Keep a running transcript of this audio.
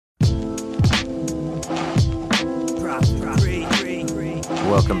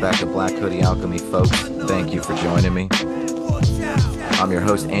Welcome back to Black Hoodie Alchemy, folks. Thank you for joining me. I'm your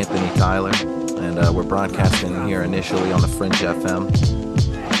host, Anthony Tyler, and we're broadcasting here initially on the Fringe FM.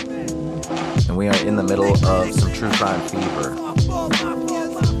 And we are in the middle of some true crime fever.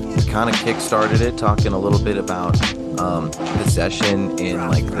 We kind of kick-started it, talking a little bit about possession in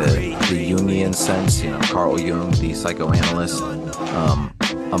like the Jungian sense, Carl Jung, the psychoanalyst,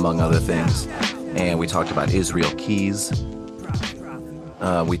 among other things. And we talked about Israel Keys.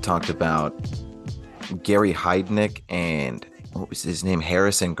 We talked about Gary Heidnik and what was his name?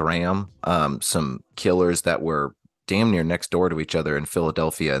 Harrison Graham. Some killers that were damn near next door to each other in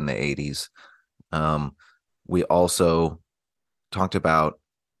Philadelphia in the 80s. We also talked about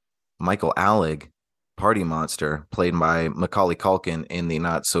Michael Alec, Party Monster, played by Macaulay Culkin in the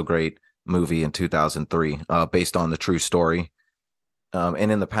not so great movie in 2003, based on the true story.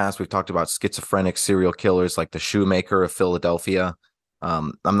 And in the past, we've talked about schizophrenic serial killers like the Shoemaker of Philadelphia.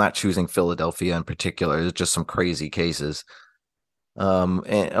 I'm not choosing Philadelphia in particular. It's just some crazy cases,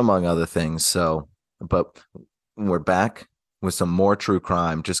 and among other things. But we're back with some more true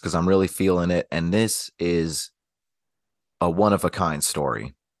crime just because I'm really feeling it. And this is a one-of-a-kind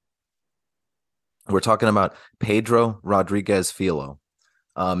story. We're talking about Pedro Rodrigues Filho,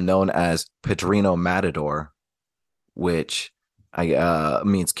 known as Pedrinho Matador, which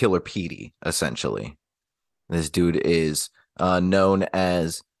means Killer Petey, essentially. This dude is known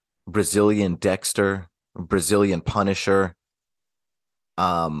as Brazilian Dexter, Brazilian Punisher.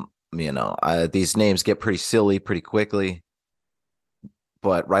 These names get pretty silly pretty quickly.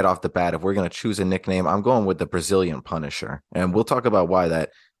 But right off the bat, if we're going to choose a nickname, I'm going with the Brazilian Punisher. And we'll talk about why that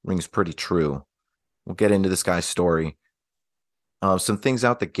rings pretty true. We'll get into this guy's story. Some things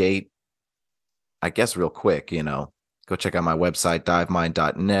out the gate, I guess real quick, go check out my website,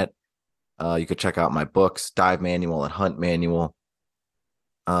 divemind.net. You could check out my books, Dive Manual and Hunt Manual.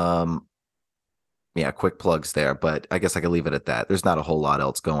 Quick plugs there, but I guess I could leave it at that. There's not a whole lot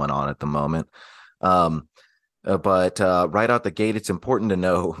else going on at the moment. But right out the gate, it's important to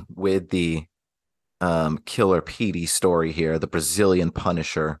know with the Killer Petey story here, the Brazilian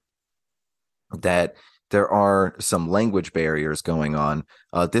Punisher, that there are some language barriers going on.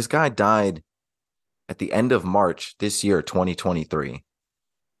 This guy died at the end of March this year, 2023.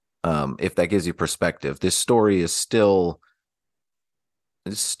 If that gives you perspective, this story is still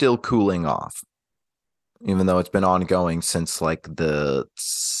cooling off, even though it's been ongoing since like the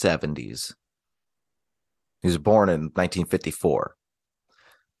 70s. He was born in 1954.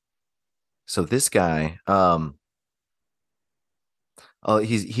 So this guy,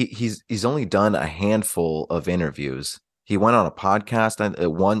 he's only done a handful of interviews. He went on a podcast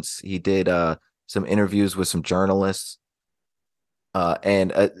once. He did some interviews with some journalists.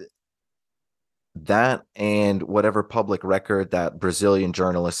 And that and whatever public record that Brazilian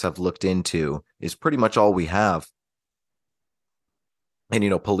journalists have looked into is pretty much all we have.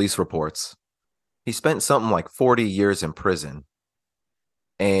 And, police reports. He spent something like 40 years in prison.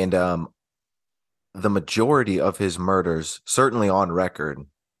 And the majority of his murders, certainly on record,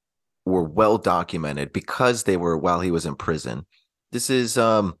 were well documented because they were while he was in prison. This is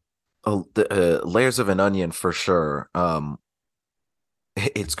layers of an onion for sure.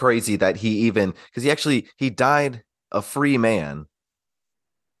 It's crazy that he died a free man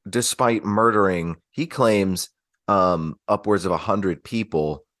despite murdering, he claims, upwards of 100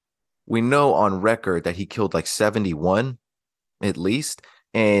 people. We know on record that he killed like 71 at least,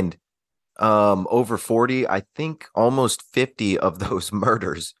 and over 40, I think almost 50 of those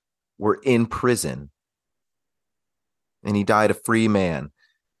murders were in prison, and he died a free man.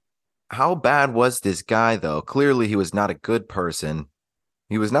 How bad was this guy, though? Clearly he was not a good person.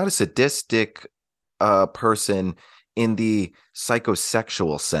 He was not a sadistic person in the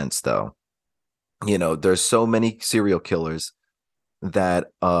psychosexual sense, though. There's so many serial killers that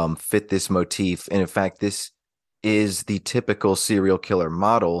fit this motif. And in fact, this is the typical serial killer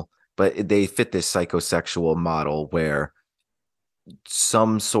model, but they fit this psychosexual model where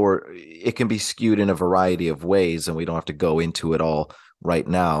it can be skewed in a variety of ways, and we don't have to go into it all right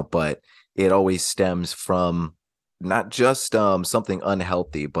now, but it always stems from not just something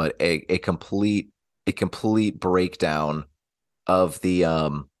unhealthy, but a complete breakdown of the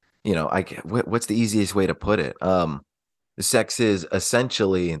what's the easiest way to put it? Sex is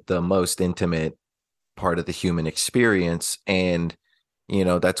essentially the most intimate part of the human experience, and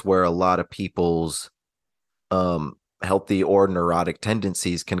that's where a lot of people's healthy or neurotic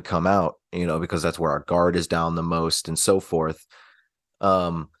tendencies can come out, because that's where our guard is down the most and so forth.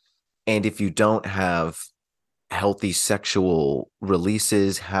 And if you don't have healthy sexual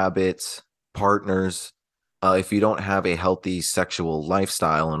releases, habits, partners, if you don't have a healthy sexual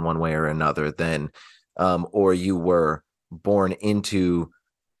lifestyle in one way or another, then or you were born into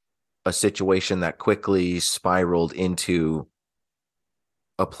a situation that quickly spiraled into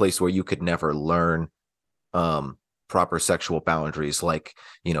a place where you could never learn um, proper sexual boundaries, like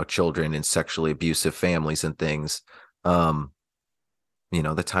children in sexually abusive families and things. Um,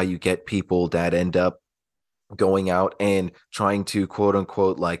 that's how you get people that end up going out and trying to quote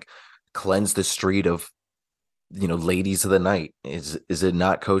unquote like cleanse the street of ladies of the night. Is it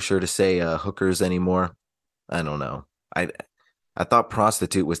not kosher to say hookers anymore? I don't know. I thought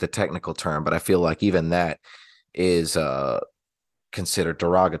prostitute was the technical term, but I feel like even that is considered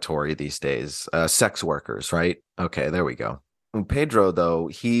derogatory these days. Sex workers, right? Okay, there we go. Pedro, though,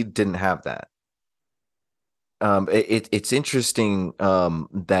 he didn't have that. It's interesting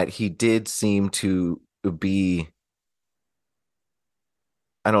that he did seem to be.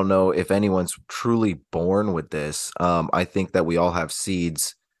 I don't know if anyone's truly born with this. I think that we all have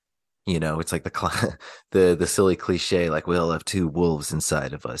seeds. It's like the silly cliche, like we all have two wolves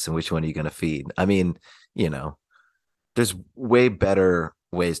inside of us, and which one are you going to feed? I mean, you know, there's way better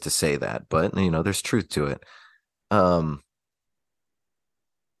ways to say that, but there's truth to it. Um,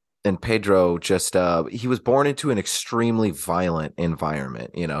 and Pedro just he was born into an extremely violent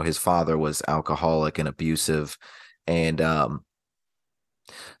environment. His father was alcoholic and abusive, and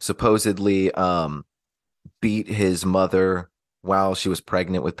supposedly beat his mother while she was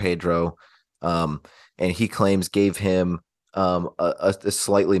pregnant with Pedro. Um, and he claims gave him a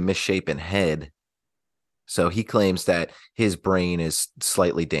slightly misshapen head. So he claims that his brain is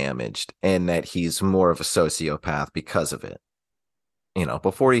slightly damaged and that he's more of a sociopath because of it.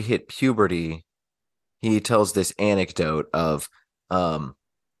 Before he hit puberty, he tells this anecdote of um,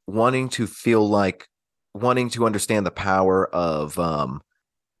 wanting to feel like wanting to understand the power of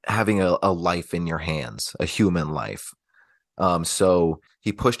having a life in your hands, a human life. So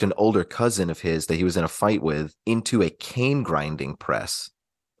he pushed an older cousin of his that he was in a fight with into a cane grinding press,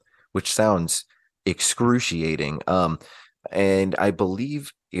 which sounds excruciating. And I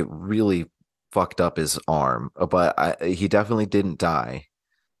believe it really fucked up his arm, but he definitely didn't die.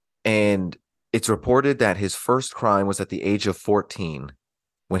 And it's reported that his first crime was at the age of 14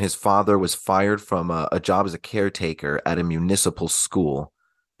 when his father was fired from a job as a caretaker at a municipal school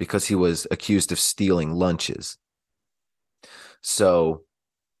because he was accused of stealing lunches. So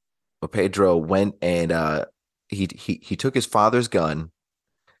Pedro went and he took his father's gun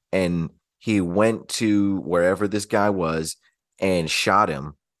and he went to wherever this guy was and shot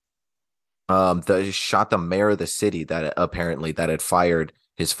him. Shot the mayor of the city that apparently that had fired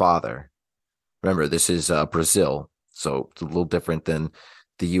his father. Remember, this is Brazil, so it's a little different than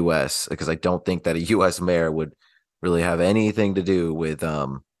the U.S. because I don't think that a U.S. mayor would really have anything to do with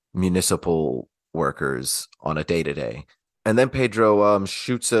municipal workers on a day to day. And then Pedro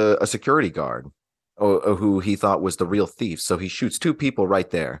shoots a security guard who he thought was the real thief. So he shoots two people right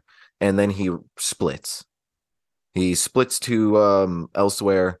there, and then he splits. He splits to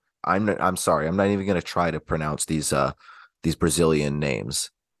elsewhere. I'm sorry. I'm not even going to try to pronounce these Brazilian names.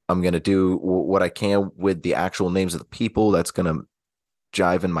 I'm going to do what I can with the actual names of the people. That's going to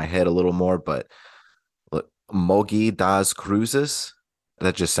jive in my head a little more. But look, Mogi das Cruzes,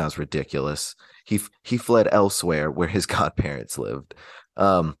 that just sounds ridiculous. He fled elsewhere where his godparents lived.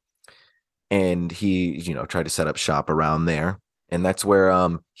 And he, tried to set up shop around there. And that's where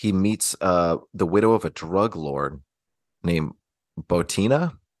he meets the widow of a drug lord named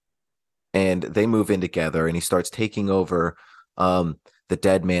Botina. And they move in together and he starts taking over the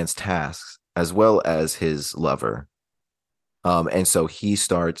dead man's tasks as well as his lover. And so he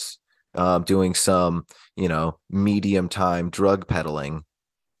starts doing some, medium time drug peddling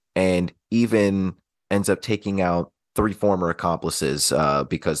and even ends up taking out three former accomplices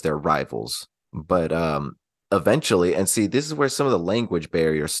because they're rivals. But eventually, and see, this is where some of the language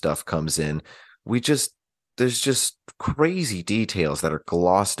barrier stuff comes in. There's just crazy details that are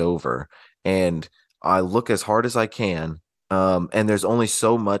glossed over. And I look as hard as I can. And there's only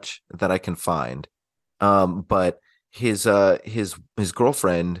so much that I can find. But his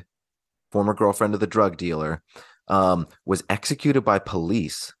girlfriend, former girlfriend of the drug dealer, was executed by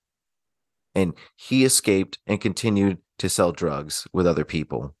police. And he escaped and continued to sell drugs with other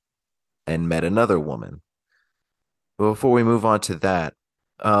people and met another woman. But before we move on to that,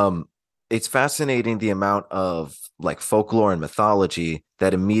 it's fascinating the amount of like folklore and mythology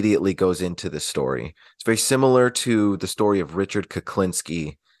that immediately goes into this story. It's very similar to the story of Richard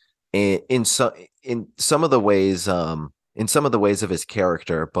Kuklinski in some of the ways of his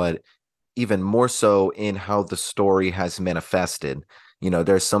character, but even more so in how the story has manifested.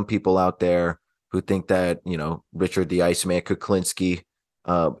 There's some people out there who think that, Richard the Iceman Kuklinski,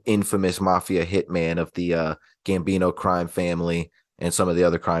 infamous mafia hitman of the Gambino crime family and some of the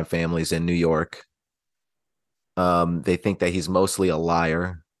other crime families in New York. They think that he's mostly a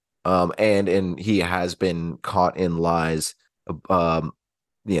liar, and he has been caught in lies, um,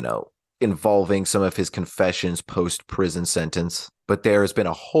 you know, involving some of his confessions post prison sentence. But there has been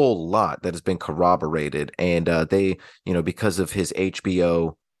a whole lot that has been corroborated, and because of his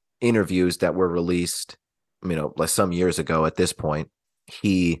HBO interviews that were released, like some years ago. At this point,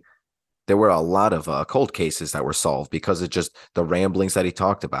 he there were a lot of cold cases that were solved because of just the ramblings that he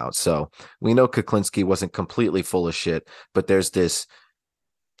talked about. So we know Kuklinski wasn't completely full of shit, but there's this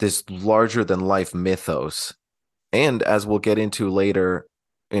larger than life mythos. And as we'll get into later,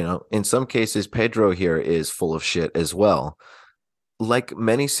 in some cases, Pedro here is full of shit as well. Like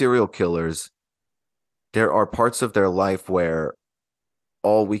many serial killers, there are parts of their life where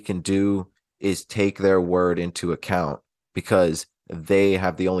all we can do is take their word into account because they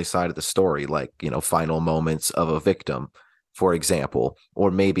have the only side of the story, like, final moments of a victim, for example,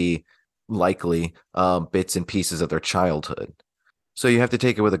 or maybe likely bits and pieces of their childhood. So you have to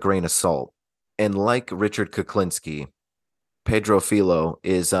take it with a grain of salt. And like Richard Kuklinski, Pedro Filho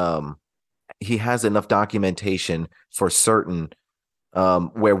is he has enough documentation for certain,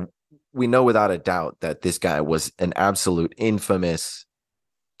 where we know without a doubt that this guy was an absolute infamous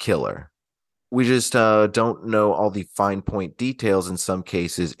killer. We just don't know all the fine point details in some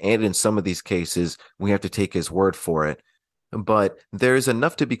cases, and in some of these cases, we have to take his word for it. But there's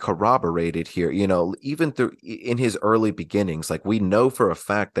enough to be corroborated here, even through in his early beginnings. Like, we know for a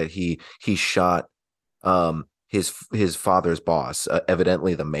fact that he shot his father's boss,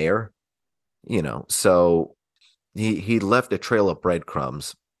 evidently the mayor. So he left a trail of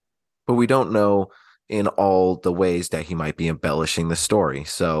breadcrumbs, but we don't know in all the ways that he might be embellishing the story.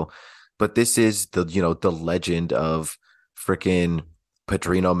 So, but this is the legend of freaking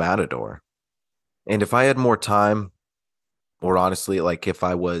Pedrinho Matador. And if I had more time, or honestly, like if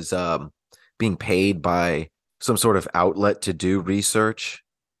I was being paid by some sort of outlet to do research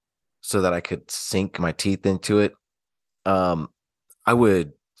so that I could sink my teeth into it, I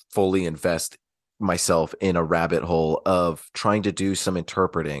would fully invest myself in a rabbit hole of trying to do some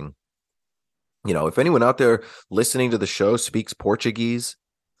interpreting. If anyone out there listening to the show speaks Portuguese,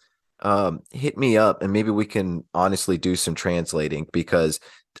 hit me up and maybe we can honestly do some translating, because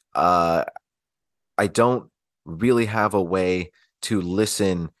I don't really have a way to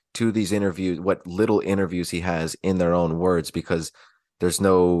listen to these interviews, what little interviews he has, in their own words, because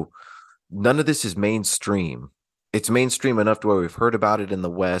none of this is mainstream. It's mainstream enough to where we've heard about it in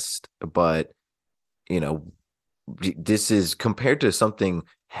the West, but this is compared to something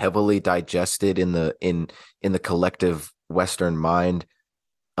heavily digested in the collective Western mind,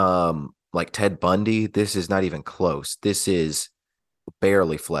 like Ted Bundy. This is not even close. This is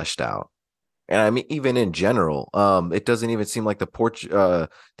barely fleshed out. And I mean, even in general, it doesn't even seem like the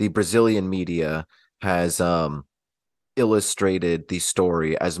Brazilian media has illustrated the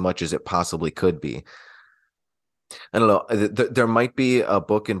story as much as it possibly could be. I don't know. There might be a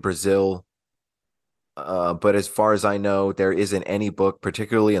book in Brazil, but as far as I know, there isn't any book,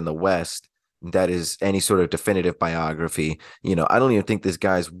 particularly in the West, that is any sort of definitive biography. I don't even think this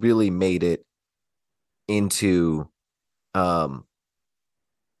guy's really made it into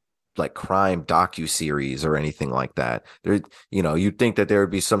like crime docu-series or anything like that. You'd think that there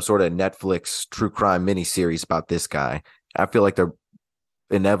would be some sort of Netflix true crime miniseries about this guy. I feel like there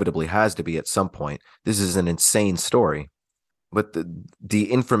inevitably has to be at some point. This is an insane story, but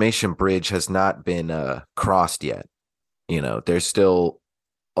the information bridge has not been crossed yet. There's still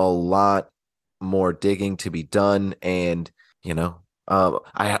a lot more digging to be done, and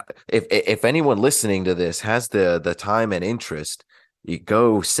I if anyone listening to this has the time and interest, you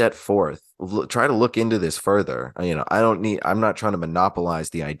go set forth, try to look into this further. I'm not trying to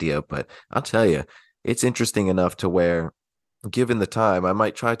monopolize the idea, but I'll tell you, it's interesting enough to where, given the time, I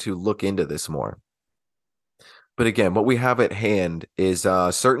might try to look into this more. But again, what we have at hand is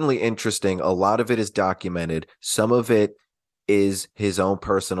certainly interesting. A lot of it is documented. Some of it is his own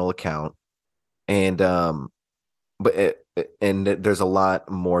personal account, and there's a lot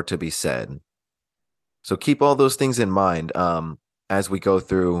more to be said. So keep all those things in mind as we go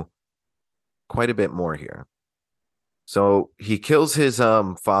through quite a bit more here. So he kills his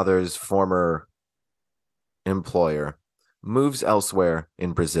father's former employer, moves elsewhere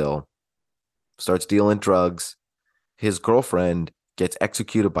in Brazil, starts dealing drugs. His girlfriend gets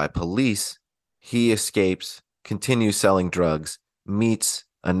executed by police. He escapes, continues selling drugs, meets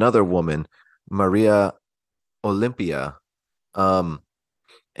another woman, Maria Olympia, and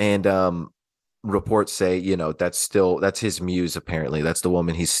reports say, that's his muse, apparently. That's the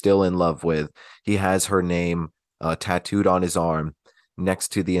woman he's still in love with. He has her name tattooed on his arm next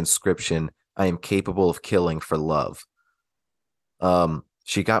to the inscription, I am capable of killing for love.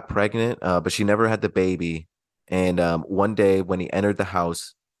 She got pregnant, but she never had the baby. And one day when he entered the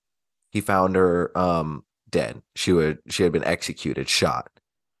house, he found her dead. She had been executed, shot.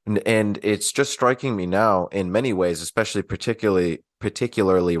 And it's just striking me now in many ways, especially particularly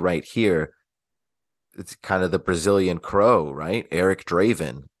right here. It's kind of the Brazilian crow, right? Eric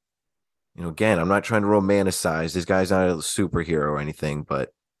Draven. Again, I'm not trying to romanticize. This guy's not a superhero or anything, but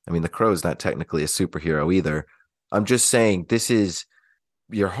I mean, the crow is not technically a superhero either. I'm just saying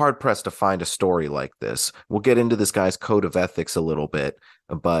you're hard pressed to find a story like this. We'll get into this guy's code of ethics a little bit,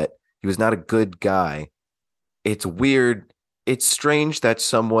 but he was not a good guy. It's weird. It's strange that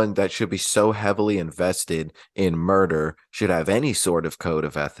someone that should be so heavily invested in murder should have any sort of code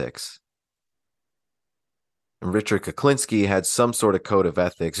of ethics. And Richard Kuklinski had some sort of code of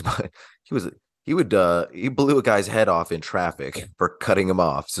ethics, but he blew a guy's head off in traffic for cutting him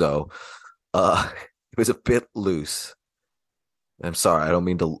off. So it was a bit loose. I'm sorry, I don't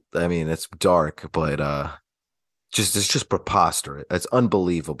mean to. I mean, it's dark, but it's just preposterous. It's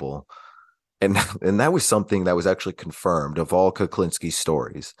unbelievable, and that was something that was actually confirmed of all Kuklinski's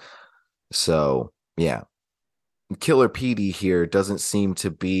stories. So yeah, Killer Petey here doesn't seem to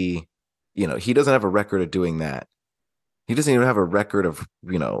be, he doesn't have a record of doing that. He doesn't even have a record of,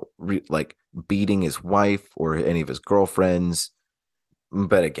 like beating his wife or any of his girlfriends.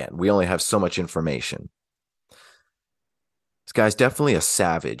 But again, we only have so much information. This guy's definitely a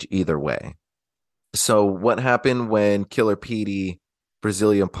savage either way. So what happened when Killer Petey,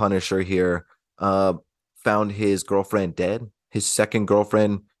 Brazilian Punisher here, found his girlfriend dead, his second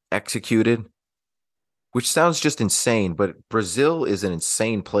girlfriend executed, which sounds just insane, but Brazil is an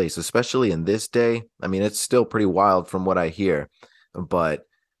insane place, especially in this day. I mean, it's still pretty wild from what I hear, but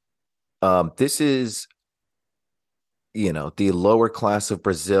this is, the lower class of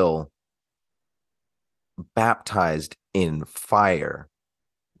Brazil baptized in fire,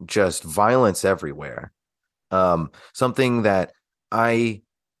 just violence everywhere. Something that I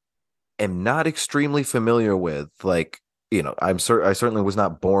am not extremely familiar with. Like, I certainly was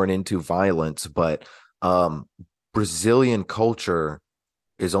not born into violence, but Brazilian culture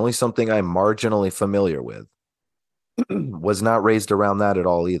is only something I'm marginally familiar with. Was not raised around that at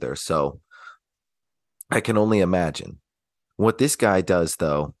all either. So I can only imagine. What this guy does,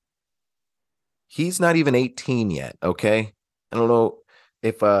 though, he's not even 18 yet, okay? I don't know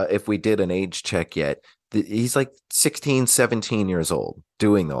if we did an age check yet. He's like 16, 17 years old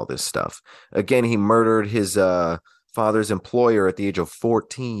doing all this stuff. Again, he murdered his father's employer at the age of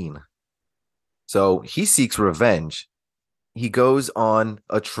 14. So he seeks revenge. He goes on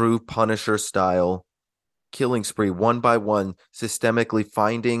a true Punisher style killing spree, one by one, systemically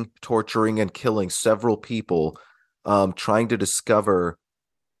finding, torturing, and killing several people, trying to discover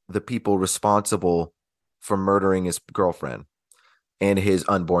the people responsible for murdering his girlfriend and his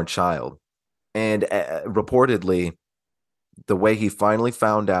unborn child. And reportedly, the way he finally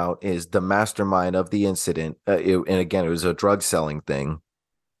found out is the mastermind of the incident. And again, it was a drug selling thing.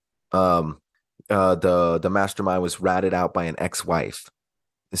 The mastermind was ratted out by an ex-wife.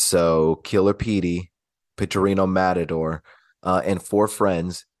 So Killer Petey, Pedrinho Matador, and four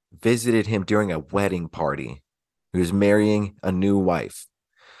friends visited him during a wedding party. He was marrying a new wife.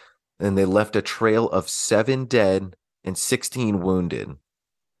 And they left a trail of 7 dead and 16 wounded,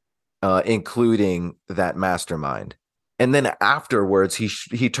 including that mastermind. And then afterwards,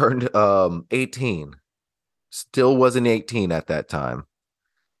 he turned 18. Still wasn't 18 at that time.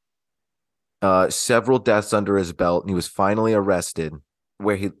 Several deaths under his belt, and he was finally arrested,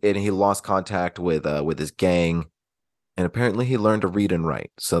 where he lost contact with his gang, and apparently he learned to read and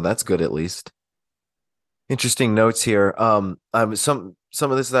write. So that's good, at least. Interesting notes here. Some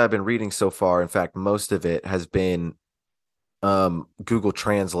of this that I've been reading so far, in fact, most of it has been Google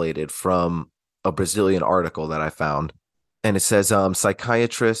translated from a Brazilian article that I found. And it says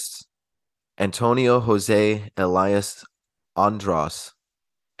psychiatrists Antonio Jose Elias Andros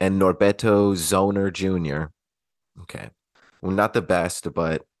and Norberto Zoner Jr. Okay. Well, not the best,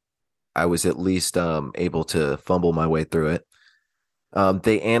 but I was at least able to fumble my way through it.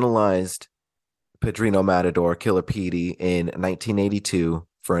 They analyzed Pedrinho Matador, Killer Petey, in 1982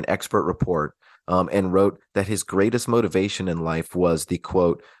 for an expert report, and wrote that his greatest motivation in life was the,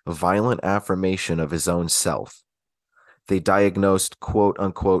 quote, violent affirmation of his own self. They diagnosed, quote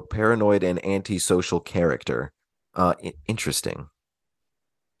unquote, paranoid and antisocial character. Interesting.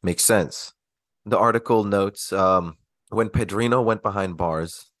 Makes sense. The article notes when Pedrinho went behind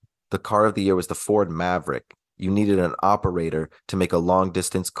bars, The car of the year was the Ford Maverick. You needed an operator to make a long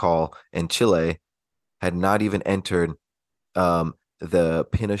distance call, and Chile had not even entered the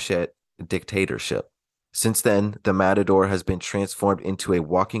Pinochet dictatorship. Since then, the Matador has been transformed into a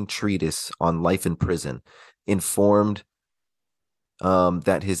walking treatise on life in prison, informed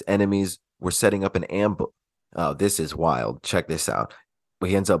that his enemies were setting up an ambush. Oh, this is wild. Check this out.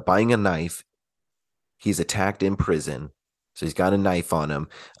 He ends up buying a knife. He's attacked in prison. So he's got a knife on him.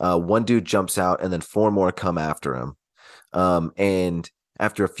 One dude jumps out, and then four more come after him. And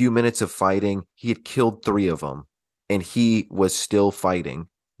after a few minutes of fighting, he had killed three of them, and he was still fighting.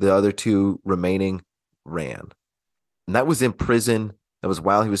 The other two remaining ran. And that was in prison. That was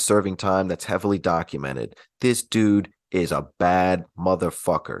while he was serving time. That's heavily documented. This dude is a bad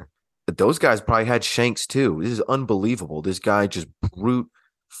motherfucker. But those guys probably had shanks too. This is unbelievable. This guy just brute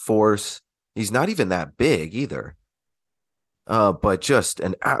force. He's not even that big either. But just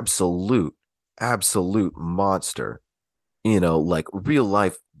an absolute monster. Like real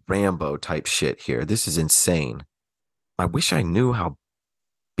life Rambo type shit here. This is insane. I wish I knew how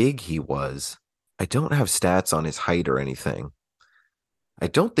big he was. I don't have stats on his height or anything. I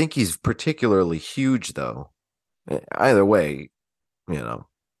don't think he's particularly huge, though. Either way,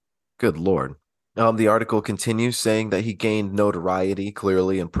 good Lord. The article continues saying that he gained notoriety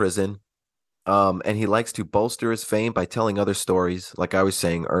clearly in prison. And he likes to bolster his fame by telling other stories, like I was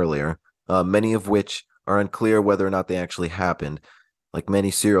saying earlier, many of which are unclear whether or not they actually happened. Like many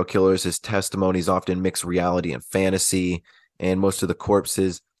serial killers, his testimonies often mix reality and fantasy, and most of the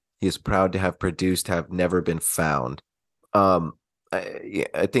corpses he is proud to have produced have never been found. I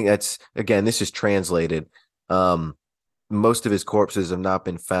think that's, again, this is translated. Most of his corpses have not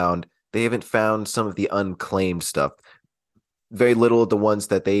been found. They haven't found some of the unclaimed stuff. Very little of the ones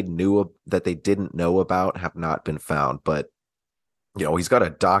that they knew that they didn't know about have not been found. But he's got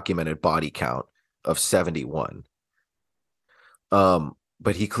a documented body count of 71.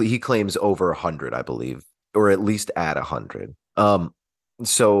 But he claims over 100, I believe, or at least at 100.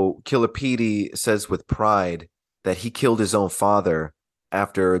 So Killer Petey says with pride that he killed his own father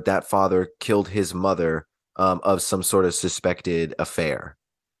after that father killed his mother of some sort of suspected affair.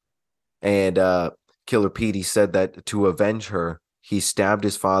 And Killer Petey said that to avenge her, he stabbed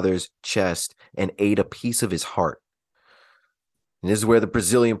his father's chest and ate a piece of his heart. And this is where the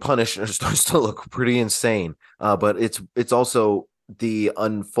Brazilian Punisher starts to look pretty insane. But it's also the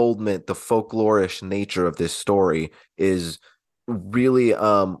unfoldment, the folklorish nature of this story is really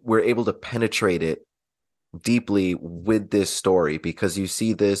we're able to penetrate it deeply with this story because you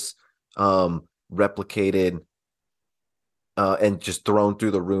see this replicated and just thrown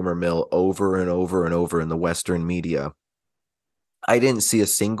through the rumor mill over and over and over in the Western media. I didn't see a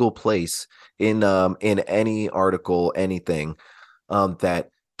single place in any article, anything that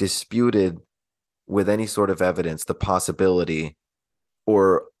disputed with any sort of evidence the possibility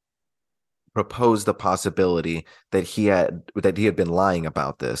or proposed the possibility that he had been lying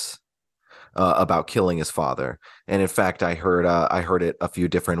about this, about killing his father. And in fact, I heard it a few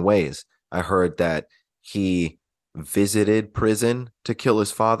different ways. I heard that he visited prison to kill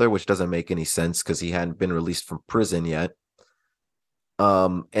his father, which doesn't make any sense because he hadn't been released from prison yet.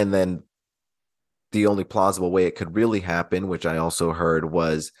 And then the only plausible way it could really happen, which I also heard,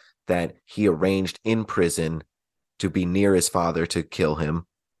 was that he arranged in prison to be near his father to kill him.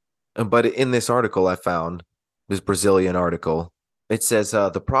 But in this article I found, this Brazilian article, it says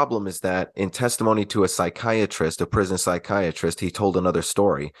the problem is that in testimony to a prison psychiatrist, he told another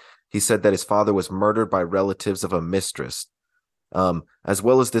story. He said that his father was murdered by relatives of a mistress. As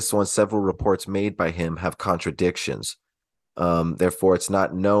well as this one, several reports made by him have contradictions. Therefore, it's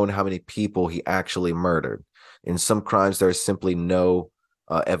not known how many people he actually murdered. In some crimes, there is simply no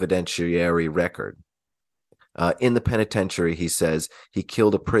evidentiary record. In the penitentiary, he says, he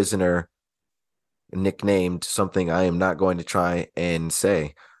killed a prisoner nicknamed something I am not going to try and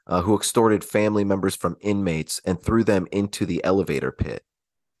say, who extorted family members from inmates and threw them into the elevator pit.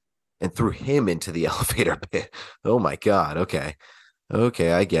 And threw him into the elevator pit. Oh my God. Okay,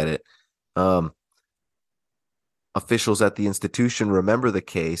 I get it. Officials at the institution remember the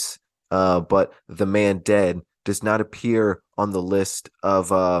case, but the man dead does not appear on the list of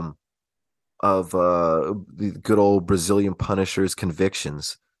the good old Brazilian Punisher's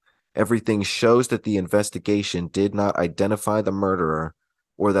convictions. Everything shows that the investigation did not identify the murderer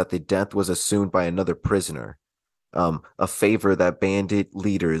or that the death was assumed by another prisoner. A favor that bandit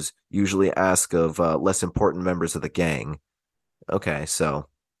leaders usually ask of less important members of the gang. Okay, so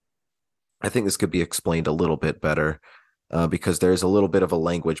I think this could be explained a little bit better because there's a little bit of a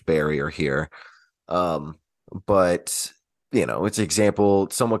language barrier here. But It's an example.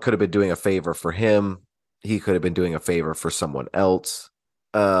 Someone could have been doing a favor for him. He could have been doing a favor for someone else.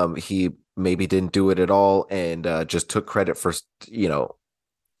 He maybe didn't do it at all and just took credit for, you know,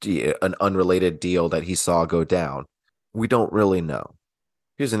 an unrelated deal that he saw go down. We don't really know.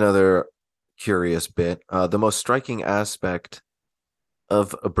 Here's another curious bit. The most striking aspect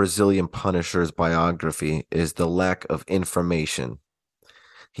of a Brazilian Punisher's biography is the lack of information.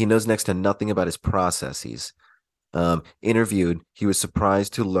 He knows next to nothing about his processes. Interviewed, he was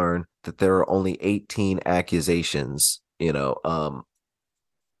surprised to learn that there are only 18 accusations,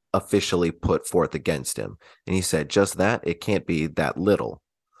 officially put forth against him. And he said, just that, it can't be that little.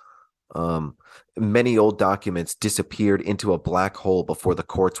 Um, Many old documents disappeared into a black hole before the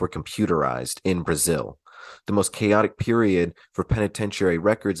courts were computerized in Brazil. The most chaotic period for penitentiary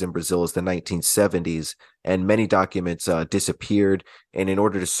records in Brazil is the 1970s, and many documents disappeared. And in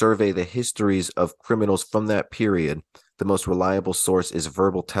order to survey the histories of criminals from that period, the most reliable source is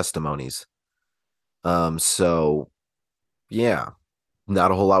verbal testimonies. So, yeah,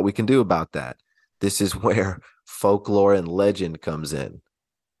 not a whole lot we can do about that. This is where folklore and legend comes in,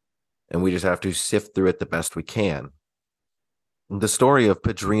 and we just have to sift through it the best we can. The story of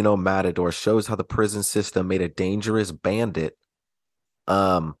Pedrinho Matador shows how the prison system made a dangerous bandit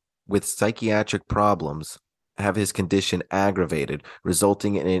with psychiatric problems have his condition aggravated,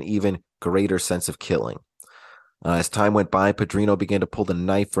 resulting in an even greater sense of killing. As time went by, Pedrinho began to pull the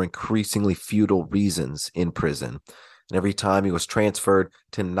knife for increasingly futile reasons in prison. And every time he was transferred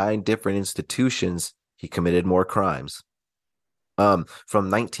to 9 different institutions, he committed more crimes. From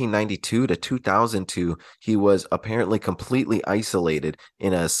 1992 to 2002, he was apparently completely isolated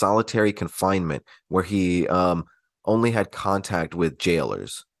in a solitary confinement where he only had contact with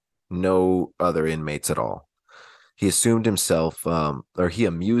jailers, no other inmates at all. He assumed himself, or he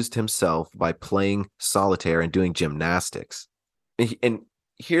amused himself by playing solitaire and doing gymnastics. And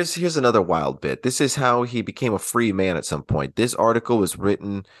here's another wild bit. This is how he became a free man at some point. This article was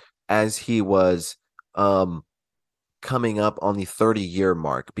written as he was coming up on the 30-year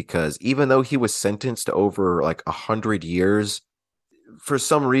mark, because even though he was sentenced to over like 100 years, for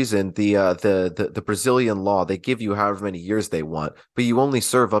some reason the Brazilian law, they give you however many years they want, but you only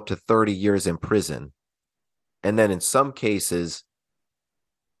serve up to 30 years in prison. And then in some cases,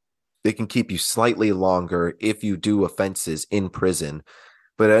 they can keep you slightly longer if you do offenses in prison.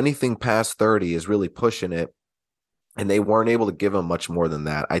 But anything past 30 is really pushing it. And they weren't able to give him much more than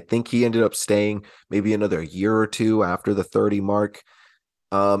that. I think he ended up staying maybe another year or two after the 30 mark.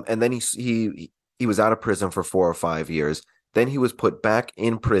 And then he was out of prison for 4 or 5 years. Then he was put back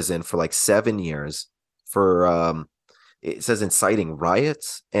in prison for like 7 years for it says inciting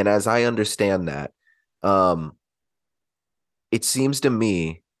riots. And as I understand that, it seems to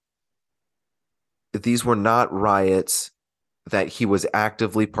me that these were not riots that he was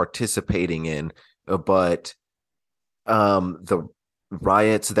actively participating in, but the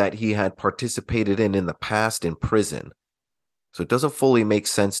riots that he had participated in the past in prison. So it doesn't fully make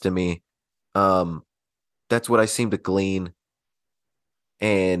sense to me. That's what I seem to glean.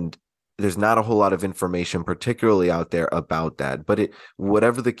 And there's not a whole lot of information, particularly out there, about that. But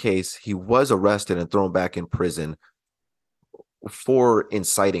whatever the case, he was arrested and thrown back in prison for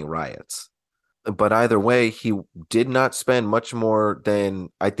inciting riots. But either way, he did not spend much more than,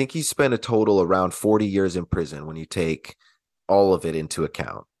 I think he spent a total around 40 years in prison when you take all of it into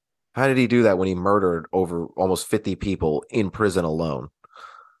account. How did he do that when he murdered over almost 50 people in prison alone?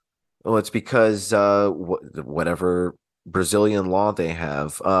 Well, it's because whatever Brazilian law they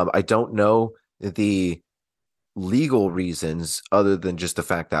have. I don't know the legal reasons other than just the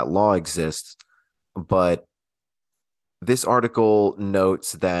fact that law exists, but this article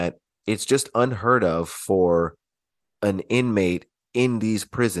notes that it's just unheard of for an inmate in these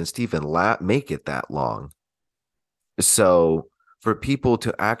prisons to even make it that long. So for people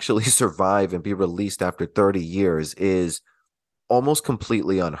to actually survive and be released after 30 years is almost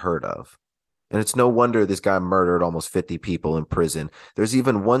completely unheard of. And it's no wonder this guy murdered almost 50 people in prison. There's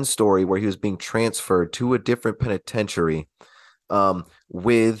even one story where he was being transferred to a different penitentiary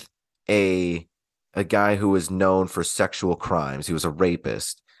with a guy who was known for sexual crimes. He was a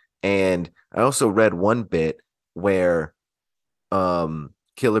rapist. And I also read one bit where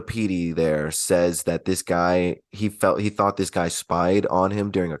Killer Petey there says that this guy, he thought this guy spied on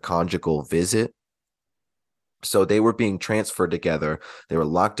him during a conjugal visit. So they were being transferred together. They were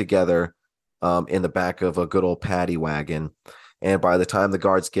locked together in the back of a good old paddy wagon. And by the time the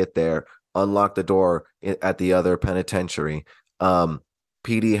guards get there, unlock the door at the other penitentiary,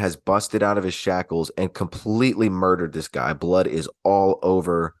 Petey has busted out of his shackles and completely murdered this guy. Blood is all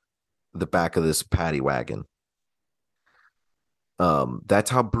over the back of this paddy wagon.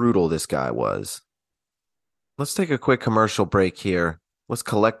 That's how brutal this guy was. Let's take a quick commercial break here. Let's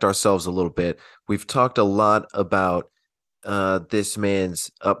collect ourselves a little bit. We've talked a lot about this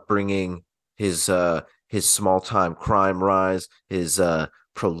man's upbringing, his small time crime rise, his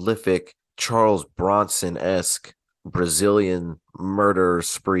prolific Charles Bronson-esque Brazilian murder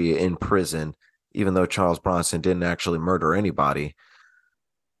spree in prison, even though Charles Bronson didn't actually murder anybody.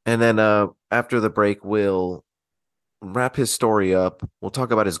 And then after the break, we'll wrap his story up. We'll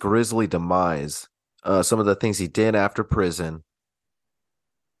talk about his grisly demise, some of the things he did after prison,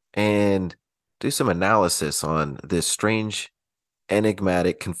 and do some analysis on this strange,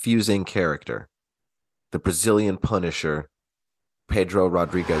 enigmatic, confusing character, the Brazilian Punisher, Pedro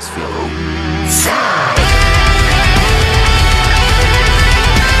Rodrigues Filho.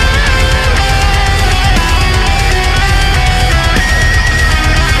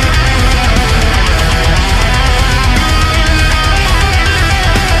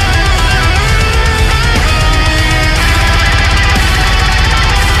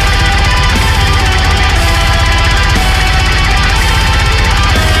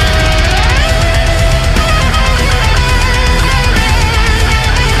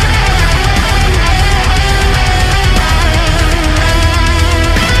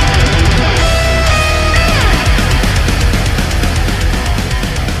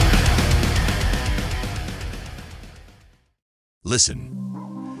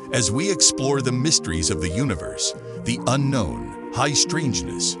 Listen, as we explore the mysteries of the universe, the unknown, high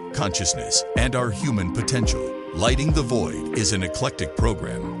strangeness, consciousness, and our human potential, Lighting the Void is an eclectic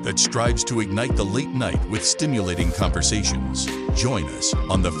program that strives to ignite the late night with stimulating conversations. Join us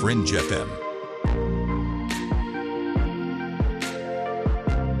on The Fringe FM.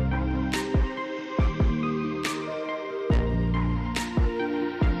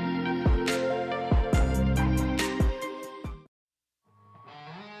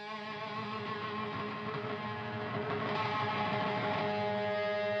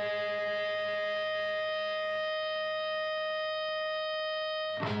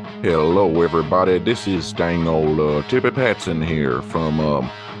 Hello, everybody. This is dang old Tippy Patson here from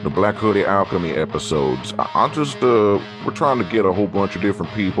the Black Hoodie Alchemy episodes. We're trying to get a whole bunch of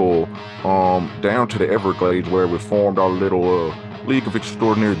different people down to the Everglades where we formed our little League of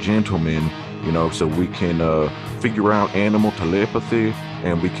Extraordinary Gentlemen, so we can figure out animal telepathy,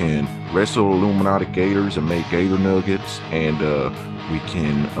 and we can wrestle Illuminati gators and make gator nuggets, and we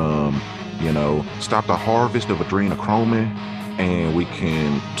can, stop the harvest of adrenochrome, and we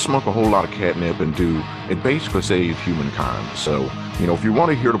can smoke a whole lot of catnip and basically save humankind. So, if you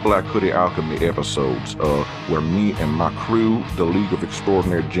want to hear the Black Hoodie Alchemy episodes, where me and my crew, the League of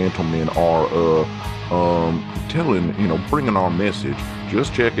Extraordinary Gentlemen, are bringing our message,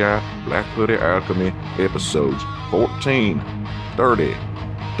 just check out Black Hoodie Alchemy episodes 14, 30,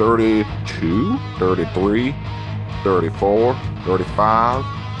 32, 33, 34, 35,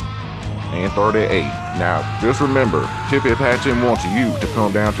 and 38. Now, just remember, Tippy Patson wants you to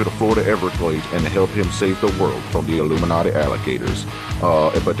come down to the Florida Everglades and help him save the world from the Illuminati alligators.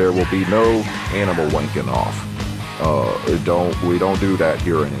 But there will be no animal wanking off. We don't do that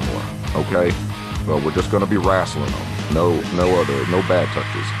here anymore, okay? Well, we're just going to be wrestling them. No bad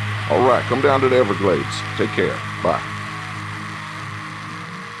touches. All right, come down to the Everglades. Take care. Bye.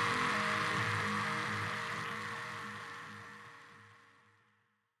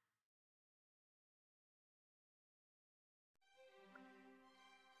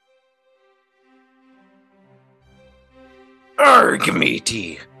 Arg,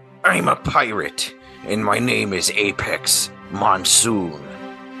 matey! I'm a pirate, and my name is Apex Monsoon.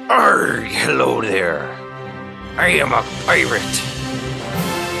 Arg, hello there. I am a pirate.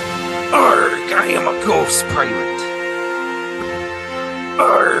 Arg, I am a ghost pirate.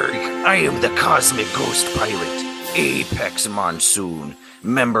 Arg, I am the cosmic ghost pirate, Apex Monsoon,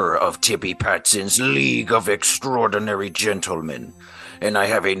 member of Tippy Patson's League of Extraordinary Gentlemen. And I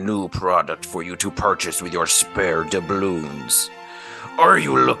have a new product for you to purchase with your spare doubloons. Are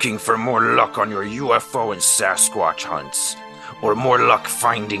you looking for more luck on your UFO and Sasquatch hunts? Or more luck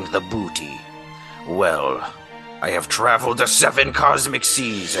finding the booty? Well, I have traveled the 7 cosmic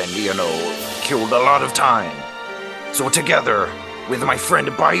seas and, killed a lot of time. So together, with my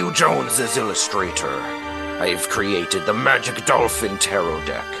friend Bayou Jones as illustrator, I've created the Magic Dolphin Tarot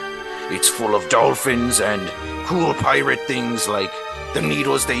deck. It's full of dolphins and cool pirate things like the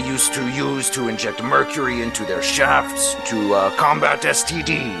needles they used to use to inject mercury into their shafts to combat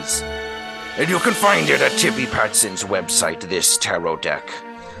STDs. And you can find it at Tippy Patson's website, this tarot deck,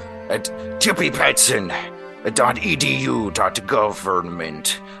 at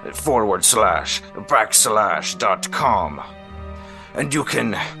tippypatson.edu.government//.com. and you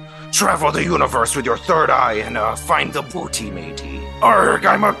can travel the universe with your third eye and find the booty, matey. Arg,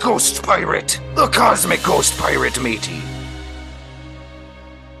 I'm a ghost pirate, the cosmic ghost pirate, matey.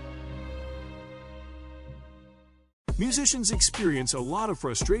 Musicians experience a lot of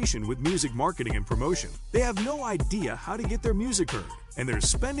frustration with music marketing and promotion. They have no idea how to get their music heard, and they're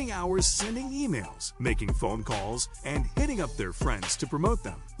spending hours sending emails, making phone calls, and hitting up their friends to promote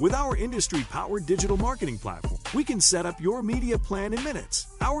them. With our industry-powered digital marketing platform, we can set up your media plan in minutes.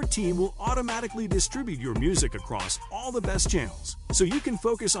 Our team will automatically distribute your music across all the best channels, so you can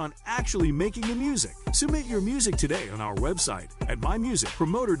focus on actually making the music. Submit your music today on our website at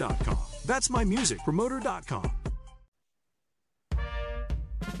mymusicpromoter.com. That's mymusicpromoter.com.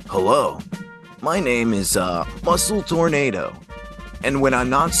 Hello, my name is Muscle Tornado, and when I'm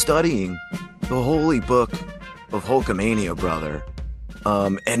not studying the holy book of Hulkamania, brother,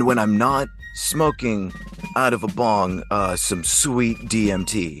 and when I'm not smoking out of a bong some sweet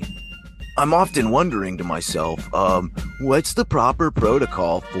DMT, I'm often wondering to myself, what's the proper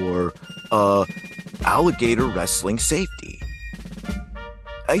protocol for alligator wrestling safety?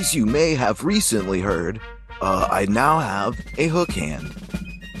 As you may have recently heard, I now have a hook hand.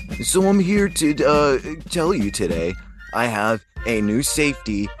 So I'm here to tell you today, I have a new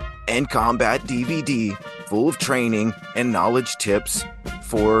safety and combat DVD full of training and knowledge tips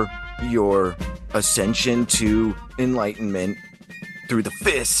for your ascension to enlightenment through the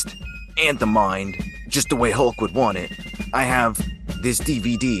fist and the mind, just the way Hulk would want it. I have this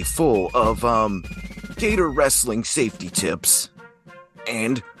DVD full of gator wrestling safety tips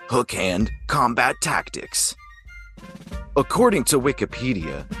and hook hand combat tactics. According to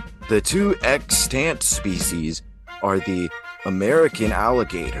Wikipedia, the two extant species are the American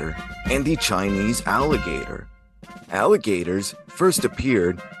alligator and the Chinese alligator. Alligators first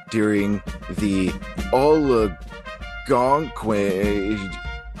appeared during the Oligocene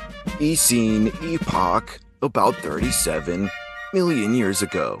epoch about 37 million years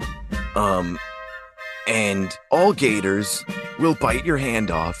ago. And all gators will bite your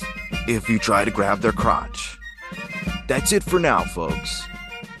hand off if you try to grab their crotch. That's it for now, folks.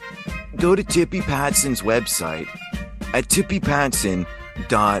 Go to Tippy Patson's website at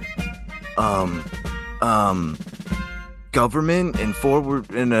tippypatson.government and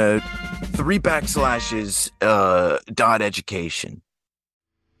forward and 3 dot education.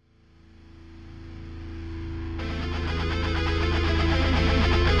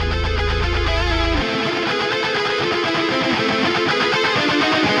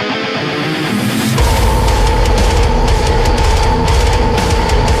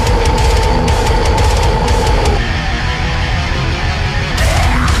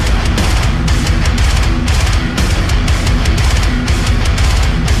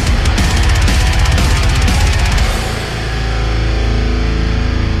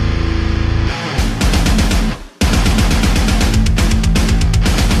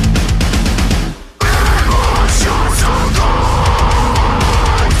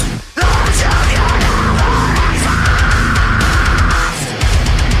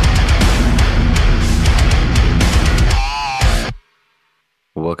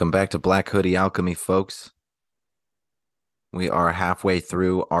 Welcome back to Black Hoodie Alchemy, folks. We are halfway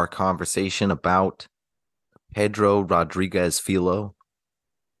through our conversation about Pedro Rodrigues Filho,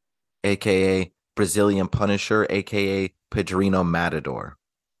 aka Brazilian Punisher, aka Pedrinho Matador.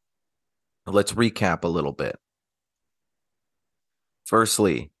 Let's recap a little bit.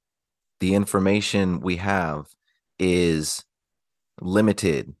 Firstly, the information we have is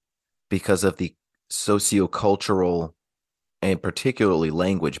limited because of the sociocultural and particularly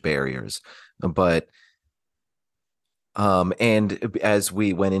language barriers. But and as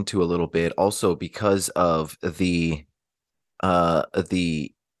we went into a little bit, also because of the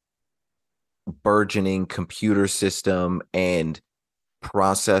burgeoning computer system and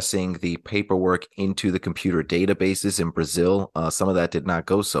processing the paperwork into the computer databases in Brazil, some of that did not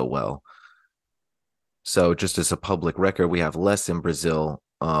go so well. So just as a public record, we have less in Brazil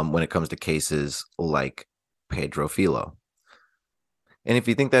when it comes to cases like Pedro Filho. And if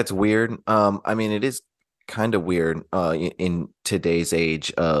you think that's weird, I mean, it is kind of weird in today's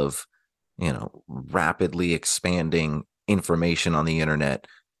age of, rapidly expanding information on the internet.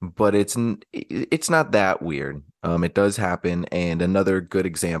 But it's not that weird. It does happen. And another good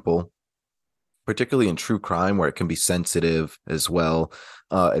example, particularly in true crime, where it can be sensitive as well,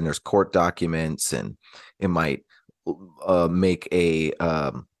 and there's court documents, and it might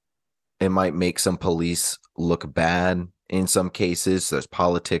make some police look bad. In some cases, there's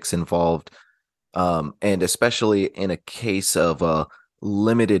politics involved, and especially in a case of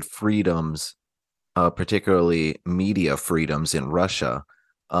limited freedoms particularly media freedoms in Russia.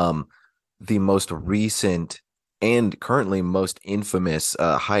 Um, the most recent and currently most infamous,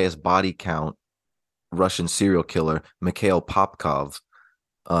 highest body count Russian serial killer, Mikhail Popkov,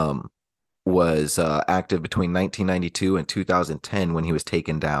 um, was active between 1992 and 2010 when he was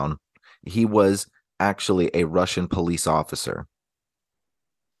taken down. He was actually a Russian police officer,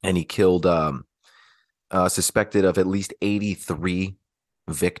 and he killed, suspected of at least 83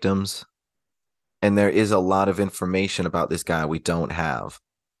 victims. And there is a lot of information about this guy we don't have.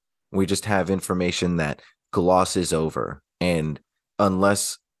 We just have information that glosses over. And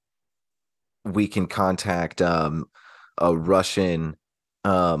unless we can contact a Russian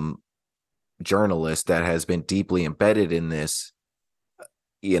um, journalist that has been deeply embedded in this,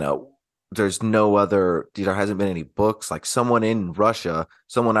 you know, there's no other, there hasn't been any books. Like someone in Russia,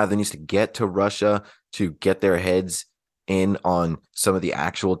 someone either needs to get to Russia to get their heads in on some of the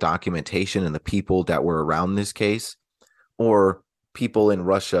actual documentation and the people that were around this case, or people in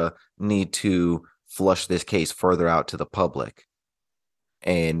Russia need to flush this case further out to the public.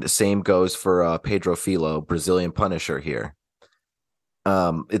 And the same goes for Pedro Filho, Brazilian Punisher here.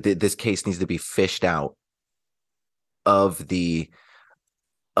 This case needs to be fished out of the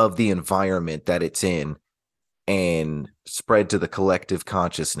environment that it's in and spread to the collective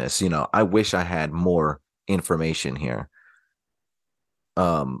consciousness. I wish I had more information here.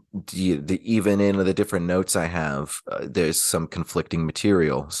 Even in the different notes I have, there's some conflicting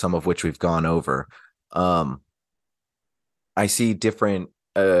material, some of which we've gone over. I see different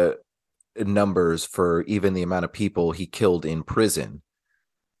numbers for even the amount of people he killed in prison,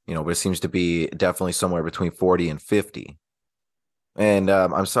 but it seems to be definitely somewhere between 40 and 50. And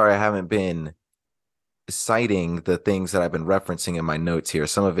I'm sorry I haven't been citing the things that I've been referencing in my notes here.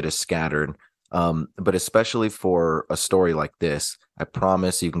 Some of it is scattered, but especially for a story like this, I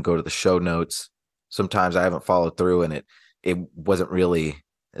promise you can go to the show notes. Sometimes I haven't followed through, and it wasn't really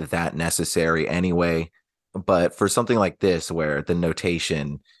that necessary anyway. But for something like this, where the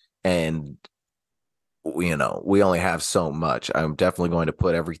notation and we only have so much, I'm definitely going to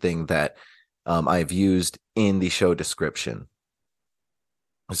put everything that I've used in the show description.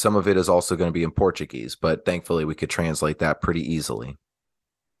 Some of it is also going to be in Portuguese, but thankfully we could translate that pretty easily.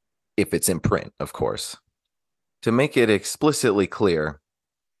 If it's in print, of course. To make it explicitly clear,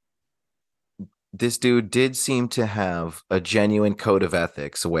 this dude did seem to have a genuine code of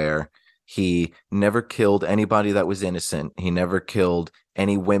ethics where he never killed anybody that was innocent. He never killed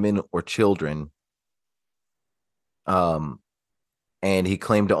any women or children. And he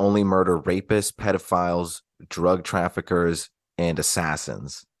claimed to only murder rapists, pedophiles, drug traffickers, and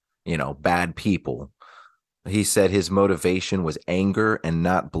assassins, bad people. He said his motivation was anger and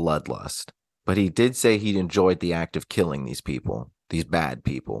not bloodlust. But he did say he enjoyed the act of killing these people, these bad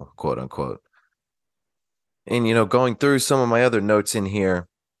people, quote unquote. And, going through some of my other notes in here,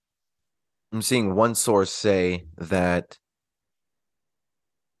 I'm seeing one source say that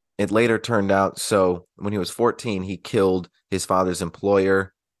it later turned out, so when he was 14, he killed his father's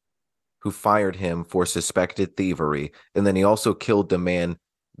employer who fired him for suspected thievery. And then he also killed the man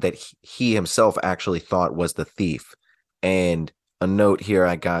that he himself actually thought was the thief. And a note here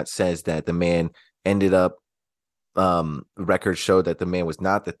I got says that the man ended up, records showed that the man was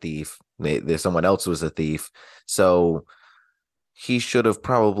not the thief. Someone else was a thief. So he should have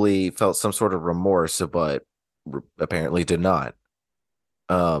probably felt some sort of remorse, but apparently did not.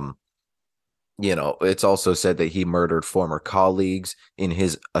 It's also said that he murdered former colleagues in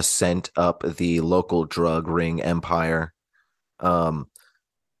his ascent up the local drug ring empire.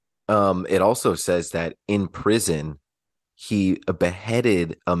 It also says that in prison, he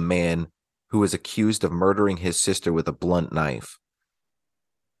beheaded a man who was accused of murdering his sister with a blunt knife.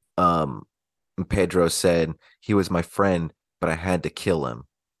 Pedro said, he was my friend, but I had to kill him.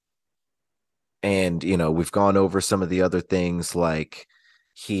 And, we've gone over some of the other things, like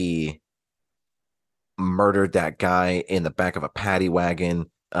he murdered that guy in the back of a paddy wagon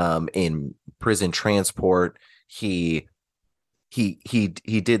in prison transport. He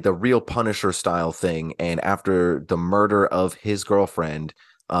did the real Punisher style thing, and after the murder of his girlfriend,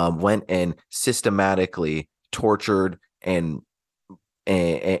 went and systematically tortured and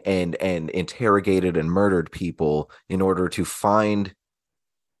interrogated and murdered people in order to find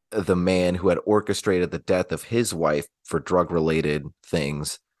the man who had orchestrated the death of his wife for drug-related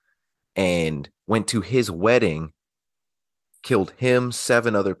things, and went to his wedding, killed him,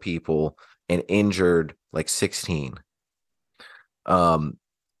 7 other people, and injured like 16. And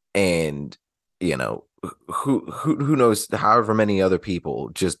who knows, however many other people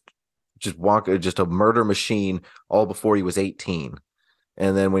just a murder machine all before he was 18.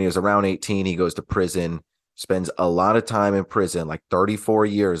 And then when he was around 18, he goes to prison, spends a lot of time in prison, like 34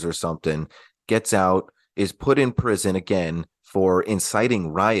 years or something, gets out, is put in prison again for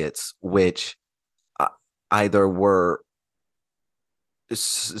inciting riots, which either were,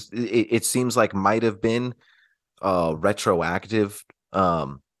 it seems like might have been retroactive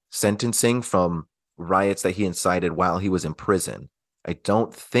sentencing from riots that he incited while he was in prison. I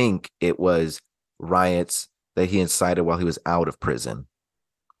don't think it was riots that he incited while he was out of prison.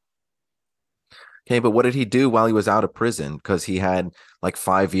 Okay, but what did he do while he was out of prison? Because he had like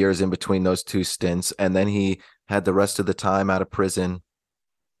 5 years in between those two stints, and then he had the rest of the time out of prison.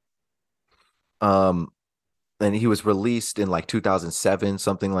 And he was released in like 2007,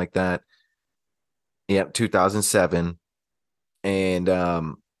 something like that. Yep, 2007, and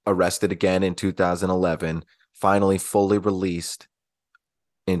arrested again in 2011. Finally, fully released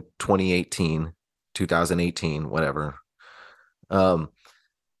in 2018, whatever.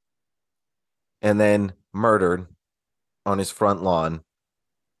 And then murdered on his front lawn,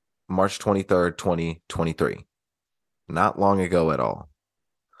 March 23rd, 2023. Not long ago at all.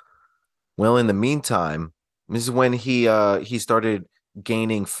 Well, in the meantime, this is when he started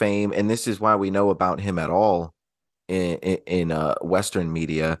gaining fame, and this is why we know about him at all in Western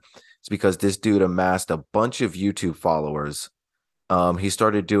media. It's because this dude amassed a bunch of YouTube followers. He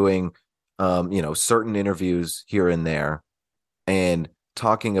started doing certain interviews here and there and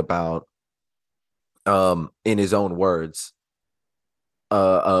talking about, in his own words,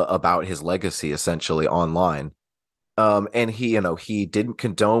 about his legacy essentially online. And he didn't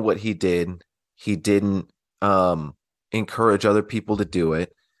condone what he did. He didn't encourage other people to do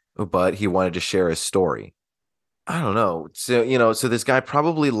it, but he wanted to share his story. I don't know. So this guy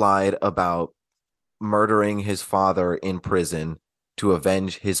probably lied about murdering his father in prison to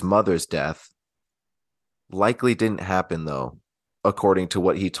avenge his mother's death. Likely didn't happen, though, according to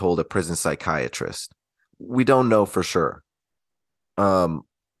what he told a prison psychiatrist. We don't know for sure.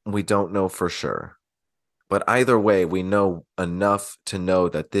 We don't know for sure. But either way, we know enough to know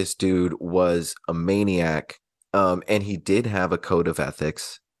that this dude was a maniac, and he did have a code of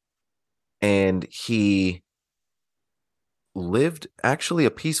ethics, and he lived actually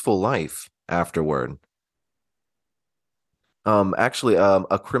a peaceful life afterward.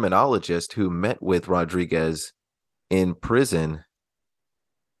 A criminologist who met with Rodrigues in prison.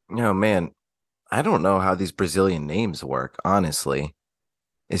 Man, I don't know how these Brazilian names work, honestly.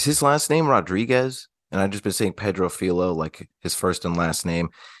 Is his last name Rodrigues? And I've just been saying Pedro Filho, like his first and last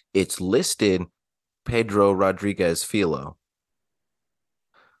name. It's listed Pedro Rodrigues Filho.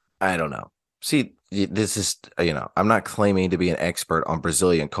 I don't know. See, this is, I'm not claiming to be an expert on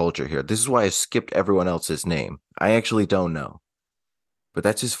Brazilian culture here. This is why I skipped everyone else's name. I actually don't know. But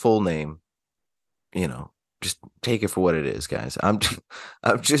that's his full name. Just take it for what it is, guys. I'm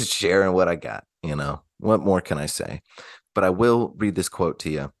just sharing what I got, What more can I say? But I will read this quote to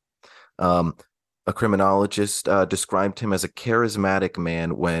you. A criminologist described him as a charismatic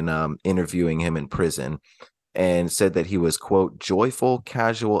man when interviewing him in prison, and said that he was, quote, joyful,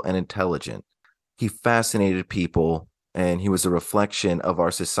 casual, and intelligent. He fascinated people, and he was a reflection of our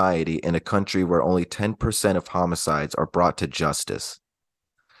society in a country where only 10% of homicides are brought to justice.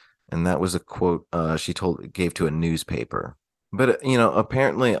 And that was a quote she gave to a newspaper. But,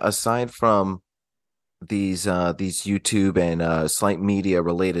 apparently, aside from these YouTube and slight media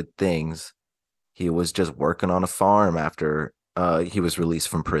related things, he was just working on a farm after he was released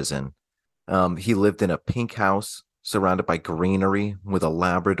from prison. He lived in a pink house surrounded by greenery with a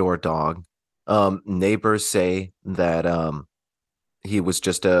Labrador dog. Neighbors say that he was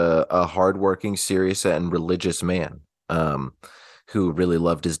just a hardworking, serious, and religious man who really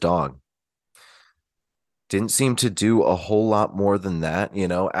loved his dog. Didn't seem to do a whole lot more than that,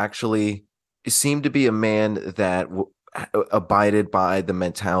 Actually, seemed to be a man that abided by the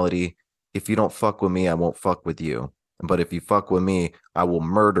mentality, if you don't fuck with me, I won't fuck with you. But if you fuck with me, I will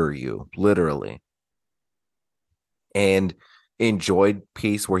murder you, literally. And enjoyed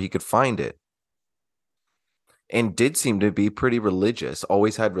peace where he could find it. And did seem to be pretty religious.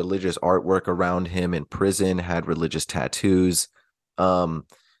 Always had religious artwork around him in prison, had religious tattoos,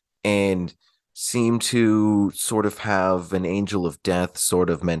 and seemed to sort of have an angel of death sort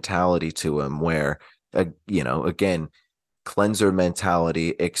of mentality to him where, again, cleanser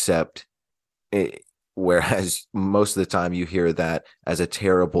mentality, except whereas most of the time you hear that as a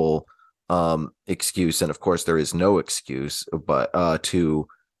terrible excuse, and of course there is no excuse, but to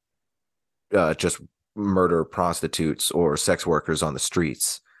just murder prostitutes or sex workers on the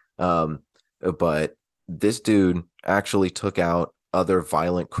streets. But this dude actually took out other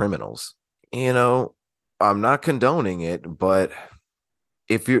violent criminals. I'm not condoning it, but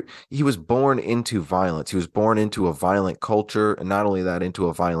he was born into violence. He was born into a violent culture, and not only that, into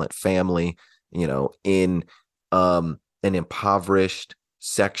a violent family, in an impoverished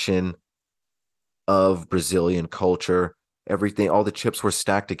section of Brazilian culture. Everything, all the chips were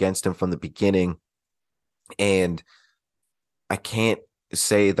stacked against him from the beginning. And I can't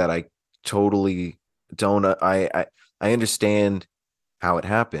say that I totally don't. I understand how it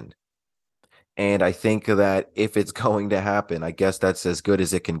happened. And I think that if it's going to happen, I guess that's as good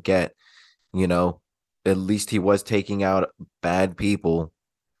as it can get. You know, at least he was taking out bad people,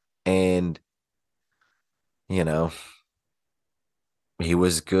 and, you know, he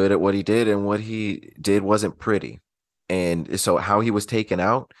was good at what he did, and what he did wasn't pretty. And so how he was taken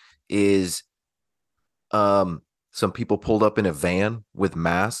out is some people pulled up in a van with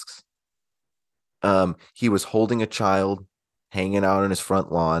masks. He was holding a child hanging out on his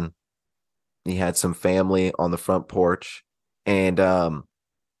front lawn. He had some family on the front porch, and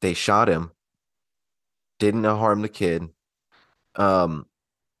they shot him. Didn't harm the kid. Um,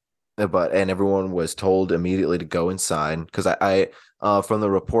 and everyone was told immediately to go inside, because I from the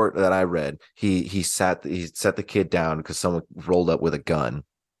report that I read, he set the kid down because someone rolled up with a gun,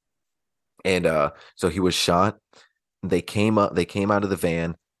 and so he was shot. They came out of the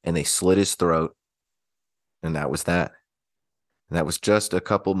van and they slit his throat, and that was that. And that was just a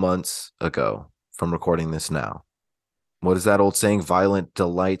couple months ago from recording this now. What is that old saying? Violent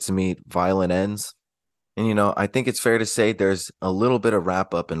delights meet violent ends. And, I think it's fair to say there's a little bit of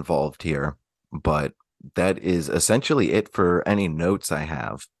wrap up involved here, but that is essentially it for any notes I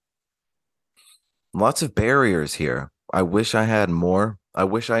have. Lots of barriers here. I wish I had more. I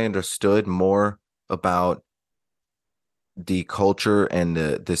wish I understood more about the culture and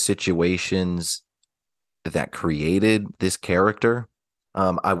the situations that created this character.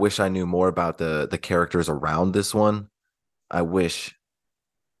 I wish I knew more about the characters around this one. I wish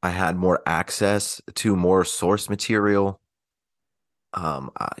I had more access to more source material.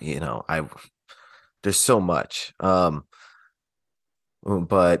 I there's so much. But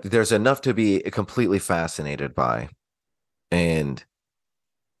there's enough to be completely fascinated by. And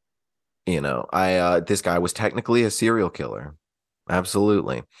I this guy was technically a serial killer.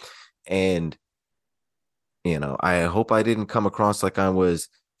 Absolutely. And I hope I didn't come across like I was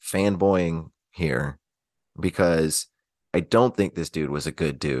fanboying here, because I don't think this dude was a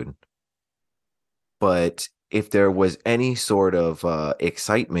good dude. But if there was any sort of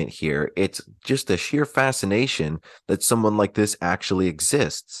excitement here, it's just the sheer fascination that someone like this actually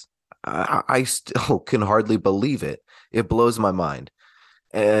exists. I still can hardly believe it. It blows my mind.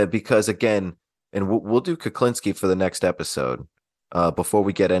 Because, again, and we'll do Kuklinski for the next episode. Before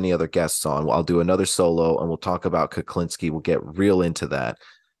we get any other guests on, I'll do another solo and we'll talk about Kuklinski. We'll get real into that,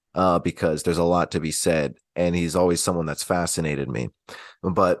 because there's a lot to be said, and he's always someone that's fascinated me.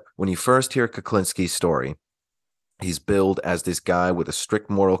 But when you first hear Kuklinski's story, he's billed as this guy with a strict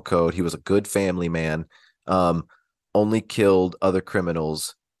moral code. He was a good family man, only killed other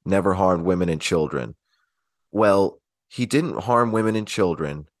criminals, never harmed women and children. Well, he didn't harm women and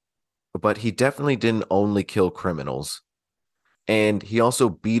children, but he definitely didn't only kill criminals. And he also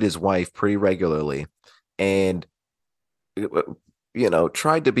beat his wife pretty regularly, and,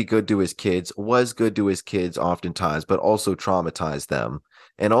 tried to be good to his kids, was good to his kids oftentimes, but also traumatized them,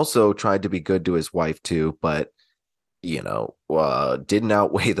 and also tried to be good to his wife too, but, didn't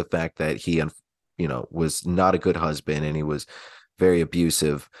outweigh the fact that he, was not a good husband, and he was very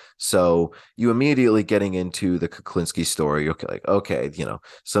abusive. So you immediately getting into the Kuklinski story, you're like, okay,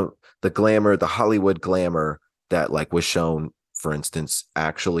 so the Hollywood glamour that was shown, for instance,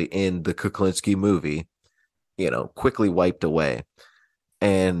 actually in the Kuklinski movie, quickly wiped away.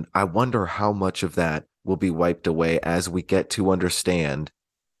 And I wonder how much of that will be wiped away as we get to understand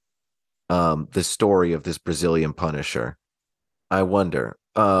the story of this Brazilian Punisher. I wonder.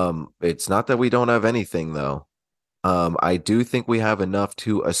 It's not that we don't have anything, though. I do think we have enough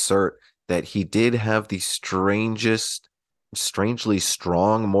to assert that he did have the strangely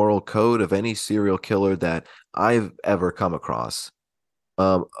strong moral code of any serial killer that I've ever come across.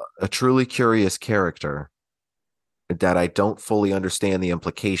 A truly curious character that I don't fully understand the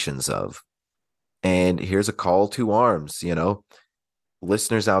implications of. And here's a call to arms,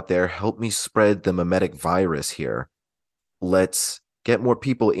 listeners out there, help me spread the mimetic virus here. Let's get more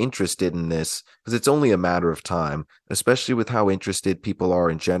people interested in this, because it's only a matter of time, especially with how interested people are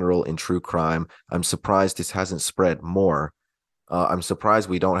in general in true crime. I'm surprised this hasn't spread more. I'm surprised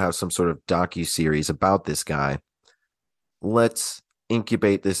we don't have some sort of docu-series about this guy. Let's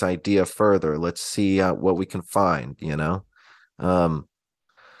incubate this idea further. Let's see what we can find,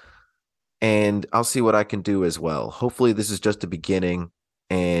 and I'll see what I can do as well. Hopefully this is just a beginning,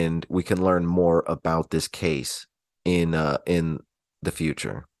 and we can learn more about this case in the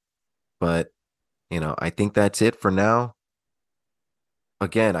future. But I think that's it for now.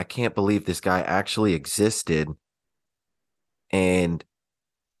 Again, I can't believe this guy actually existed, and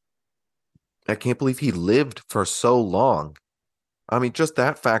I can't believe he lived for so long. I mean, just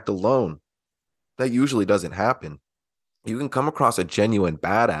that fact alone, that usually doesn't happen. You can come across a genuine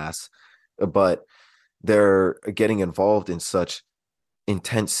badass, but they're getting involved in such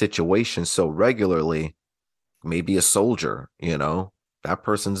intense situations so regularly. Maybe a soldier, that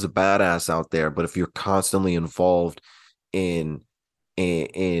person's a badass out there. But if you're constantly involved in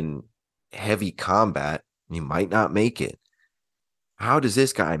in heavy combat, you might not make it. How does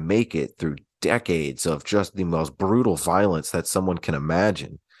this guy make it through decades of just the most brutal violence that someone can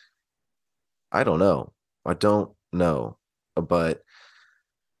imagine? I don't know. I don't know. But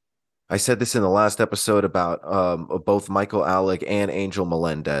I said this in the last episode about both Michael Alec and Angel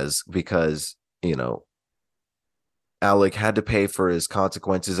Melendez, because, Alec had to pay for his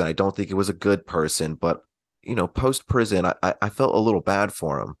consequences, and I don't think he was a good person. But, post prison, I felt a little bad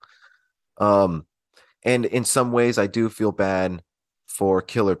for him. And in some ways, I do feel bad for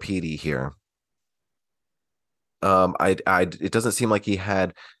Killer Petey here. It doesn't seem like he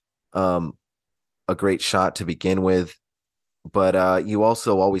had a great shot to begin with, but you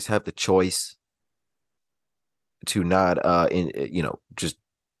also always have the choice to not, just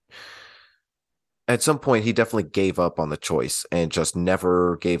at some point he definitely gave up on the choice and just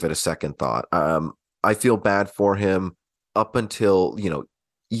never gave it a second thought. I feel bad for him up until,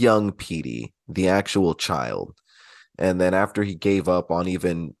 young Petey, the actual child. And then after he gave up on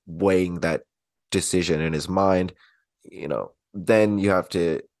even weighing that decision in his mind, then you have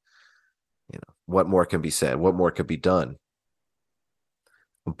to, what more can be said? What more could be done?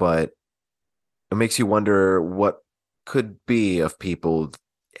 But it makes you wonder what could be of people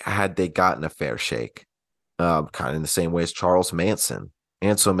had they gotten a fair shake, kind of in the same way as Charles Manson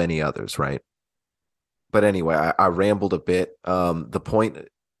and so many others, right? But anyway, I rambled a bit. The point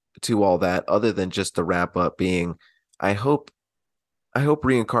to all that, other than just the wrap up being, I hope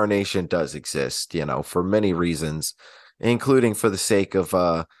reincarnation does exist, for many reasons, including for the sake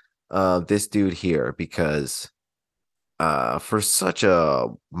of this dude here, because for such a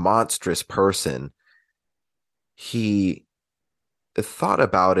monstrous person, he thought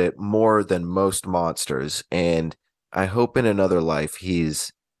about it more than most monsters, and I hope in another life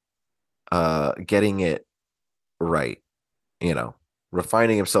he's getting it right,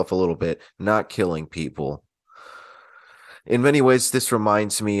 refining himself a little bit, not killing people. In many ways, this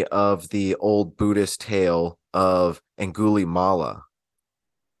reminds me of the old Buddhist tale of Angulimala.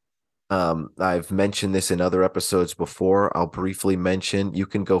 I've mentioned this in other episodes before. I'll briefly mention, you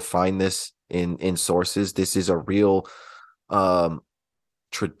can go find this in sources. This is a real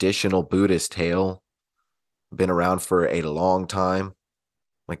traditional Buddhist tale, been around for a long time,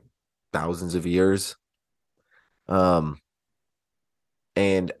 like thousands of years.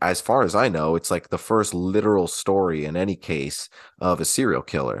 And as far as I know, it's like the first literal story in any case of a serial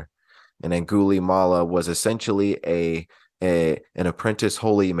killer. And Angulimala was essentially an apprentice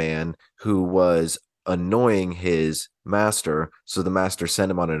holy man who was annoying his master. So the master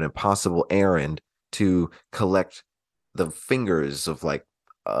sent him on an impossible errand to collect the fingers of like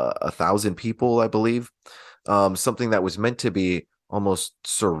 1,000 people, I believe. Something that was meant to be almost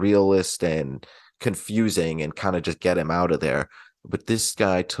surrealist and confusing and kind of just get him out of there. But this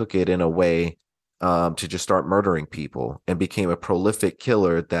guy took it in a way to just start murdering people and became a prolific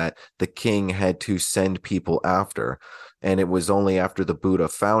killer that the king had to send people after. And it was only after the Buddha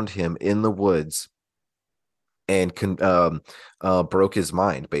found him in the woods and broke his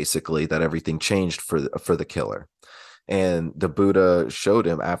mind, basically, that everything changed for the killer. And the Buddha showed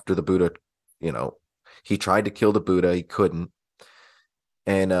him after the Buddha, he tried to kill the Buddha, he couldn't.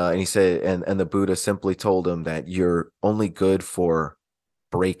 And he said, and the Buddha simply told him that you're only good for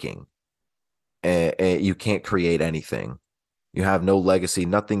breaking. And you can't create anything. You have no legacy.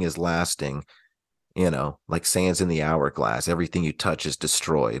 Nothing is lasting. Like sands in the hourglass. Everything you touch is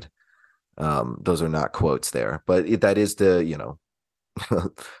destroyed. Those are not quotes there, but that is the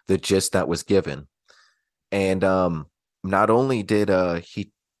the gist that was given. And not only did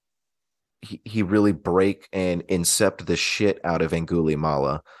he really break and incept the shit out of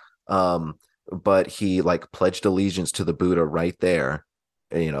Angulimala, but he like pledged allegiance to the Buddha right there,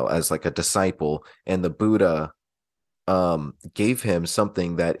 as like a disciple. And the Buddha gave him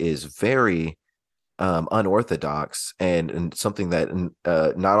something that is very unorthodox and something that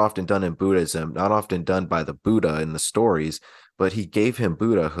not often done in Buddhism, not often done by the Buddha in the stories, but he gave him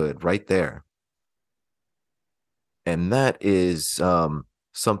Buddhahood right there. And that is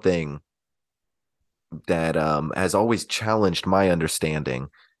something that has always challenged my understanding.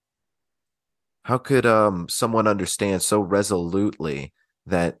 How could someone understand so resolutely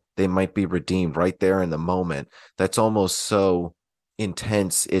that they might be redeemed right there in the moment? That's almost so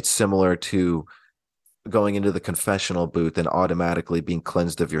intense. It's similar to going into the confessional booth and automatically being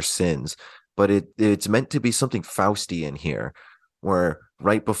cleansed of your sins. But it's meant to be something Faustian here, where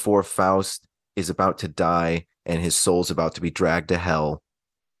right before Faust is about to die and his soul's about to be dragged to hell,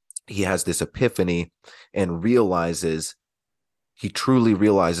 he has this epiphany and he truly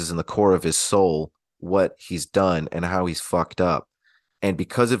realizes in the core of his soul what he's done and how he's fucked up. And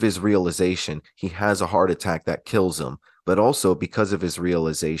because of his realization, he has a heart attack that kills him. But also because of his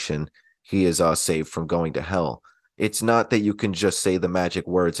realization, he is saved from going to hell. It's not that you can just say the magic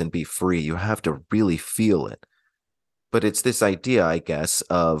words and be free. You have to really feel it. But it's this idea, I guess,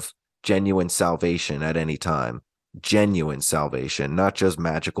 of genuine salvation at any time. Genuine salvation, not just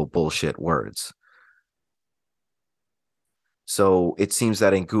magical bullshit words. So it seems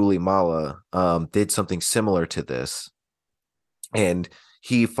that Angulimala did something similar to this. And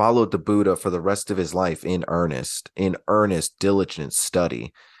he followed the Buddha for the rest of his life in earnest, diligent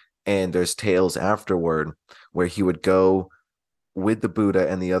study. And there's tales afterward where he would go with the Buddha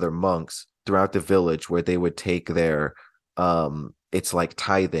and the other monks throughout the village, where they would take their it's like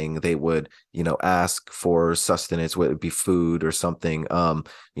tithing. They would, ask for sustenance, whether it be food or something, from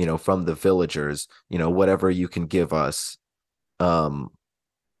the villagers, whatever you can give us,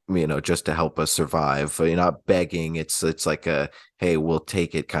 just to help us survive. You're not begging. It's like a, hey, we'll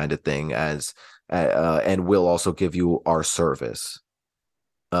take it kind of thing, as and we'll also give you our service.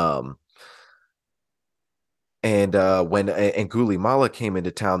 And when Angulimala came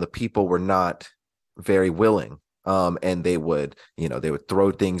into town, the people were not very willing. And they would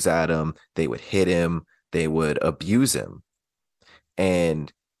throw things at him. They would hit him. They would abuse him.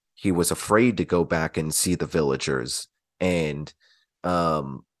 And he was afraid to go back and see the villagers. And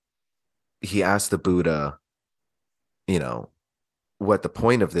he asked the Buddha, what the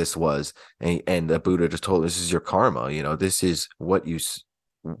point of this was. And the Buddha just told him, this is your karma. This is what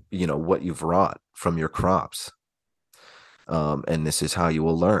what you've wrought from your crops. And this is how you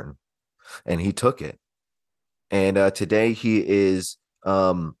will learn. And he took it. And today he is,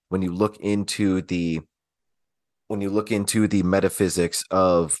 when you look into the metaphysics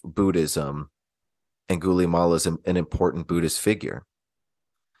of Buddhism, Angulimala is an important Buddhist figure.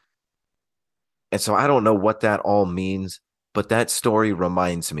 And so I don't know what that all means, but that story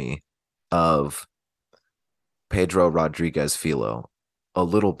reminds me of Pedro Rodrigues Filho a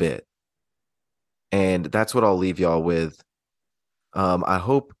little bit. And that's what I'll leave y'all with. I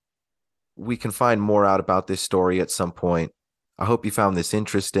hope we can find more out about this story at some point. I hope you found this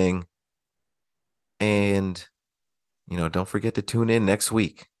interesting. And, don't forget to tune in next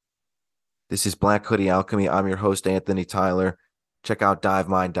week. This is Black Hoodie Alchemy. I'm your host, Anthony Tyler. Check out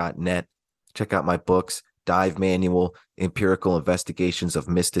divemind.net. Check out my books, Dive Manual, Empirical Investigations of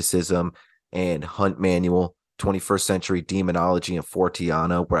Mysticism, and Hunt Manual, 21st Century Demonology and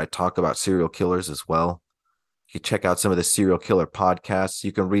Forteana, where I talk about serial killers as well. You can check out some of the serial killer podcasts.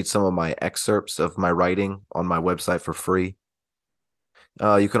 You can read some of my excerpts of my writing on my website for free.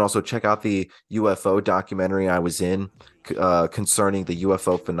 You can also check out the UFO documentary I was in concerning the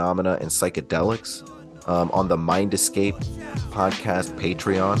UFO phenomena and psychedelics on the Mind Escape podcast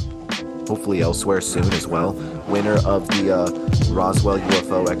Patreon. Hopefully elsewhere soon as well. Winner of the Roswell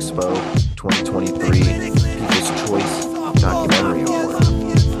UFO Expo 2023 People's Choice Documentary Award.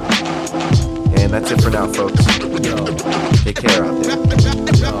 And that's it for now, folks. Take care out there.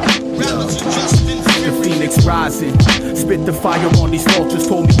 The phoenix rising, spit the fire on these vultures,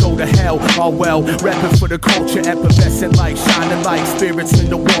 told me go to hell. Oh well, rapping for the culture, effervescent like shining like spirits in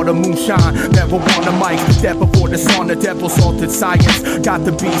the water, moonshine, marijuana mics, death before the sun, the devil's altered science. Got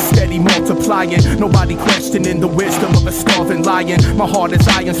to be steady multiplying, nobody questioning the wisdom of a starving lion. My heart is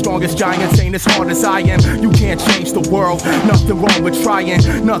iron, strongest giants ain't as hard as I am. You can't change the world, nothing wrong with trying,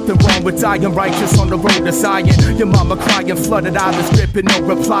 nothing wrong with dying righteous on the road to Zion. Your mama crying, flooded eyes dripping, no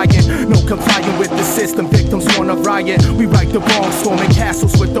replying, no complying with the system. Victims wanna riot, we right the wrong, storming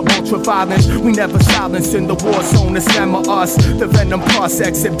castles with the ultra violence. We never silence in the war zone, it's them or us. The venom plus,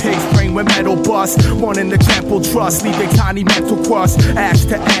 exit pigs, brain with metal bust. One in the temple trust, leaving tiny mental crust. Ash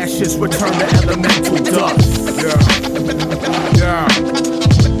to ashes, return to elemental dust. Yeah.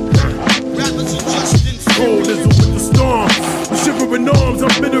 Cold as with the storm, shivering arms,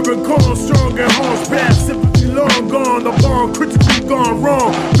 I'm bitter and calm, strong and hard, past sympathy long gone, the bomb critically gone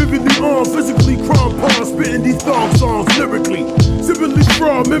wrong, vividly on, physically crumb, palm, spitting these thong songs lyrically, simply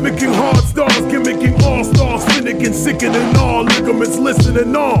fraud, mimicking hard stars, gimmicking all stars, finicking Sicker than all, ligaments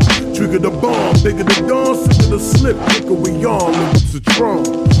listening on. Trigger the bomb, bigger the dawn, sicker the slip, quicker we on, lyrics are strong.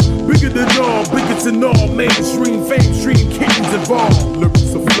 Bigger than all, bigots and all, mainstream, fame stream, kings involved,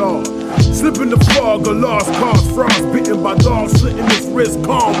 lyrics are flawed. Slip in the fog, a lost cause, frost, bitten by dogs, slitting his wrist,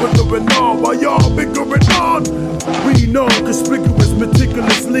 calm, withering on, while y'all bickering on. We know, conspicuous,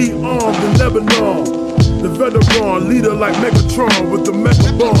 meticulously armed in Lebanon. The veteran, leader like Megatron, with the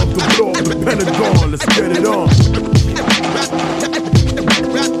mega bomb to blow up the Pentagon, let's get it on.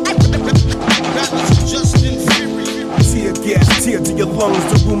 Tear gas, tear to your lungs,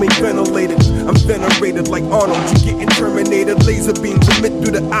 the room ain't ventilated. I'm venerated like Arnold, you getting terminated. Laser beams emit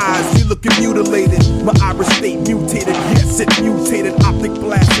through the eyes, you looking mutilated. My iris state mutated, yes it mutated. Optic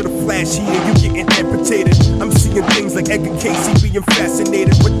blast to the flash here, you getting amputated. I'm seeing things like Edgar Casey, being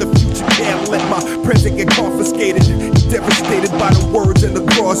fascinated with the future. Can't let my present get confiscated. Devastated by the words and the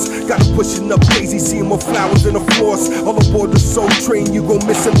cross. Got him pushing up daisy, seeing more flowers than a floss. All aboard the soul train, you go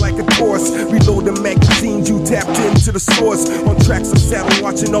missing like a course. Reloading magazines, you tapped into the source. On tracks of saddle,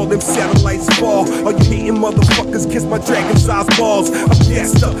 watching all them satellites fall. All you hating motherfuckers kiss my dragon-sized balls. I'm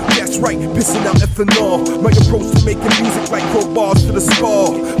gassed up, that's right, pissing out ethanol. My approach to making music like crowbars to the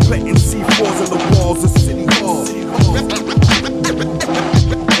skull. Planting C4s on the walls of City Hall.